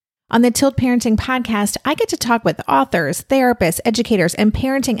thrive. On the Tilt Parenting podcast, I get to talk with authors, therapists, educators, and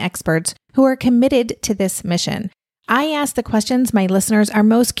parenting experts who are committed to this mission. I ask the questions my listeners are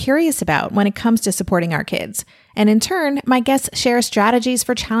most curious about when it comes to supporting our kids. And in turn, my guests share strategies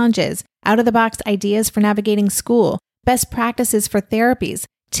for challenges, out-of-the-box ideas for navigating school, best practices for therapies,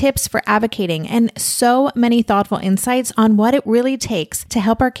 tips for advocating, and so many thoughtful insights on what it really takes to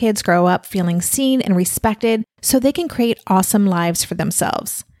help our kids grow up feeling seen and respected so they can create awesome lives for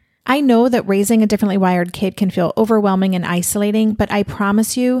themselves. I know that raising a differently wired kid can feel overwhelming and isolating, but I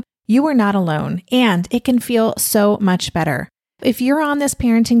promise you, you are not alone, and it can feel so much better. If you're on this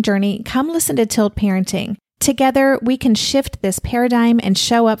parenting journey, come listen to Tilt Parenting. Together, we can shift this paradigm and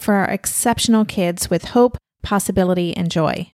show up for our exceptional kids with hope, possibility, and joy.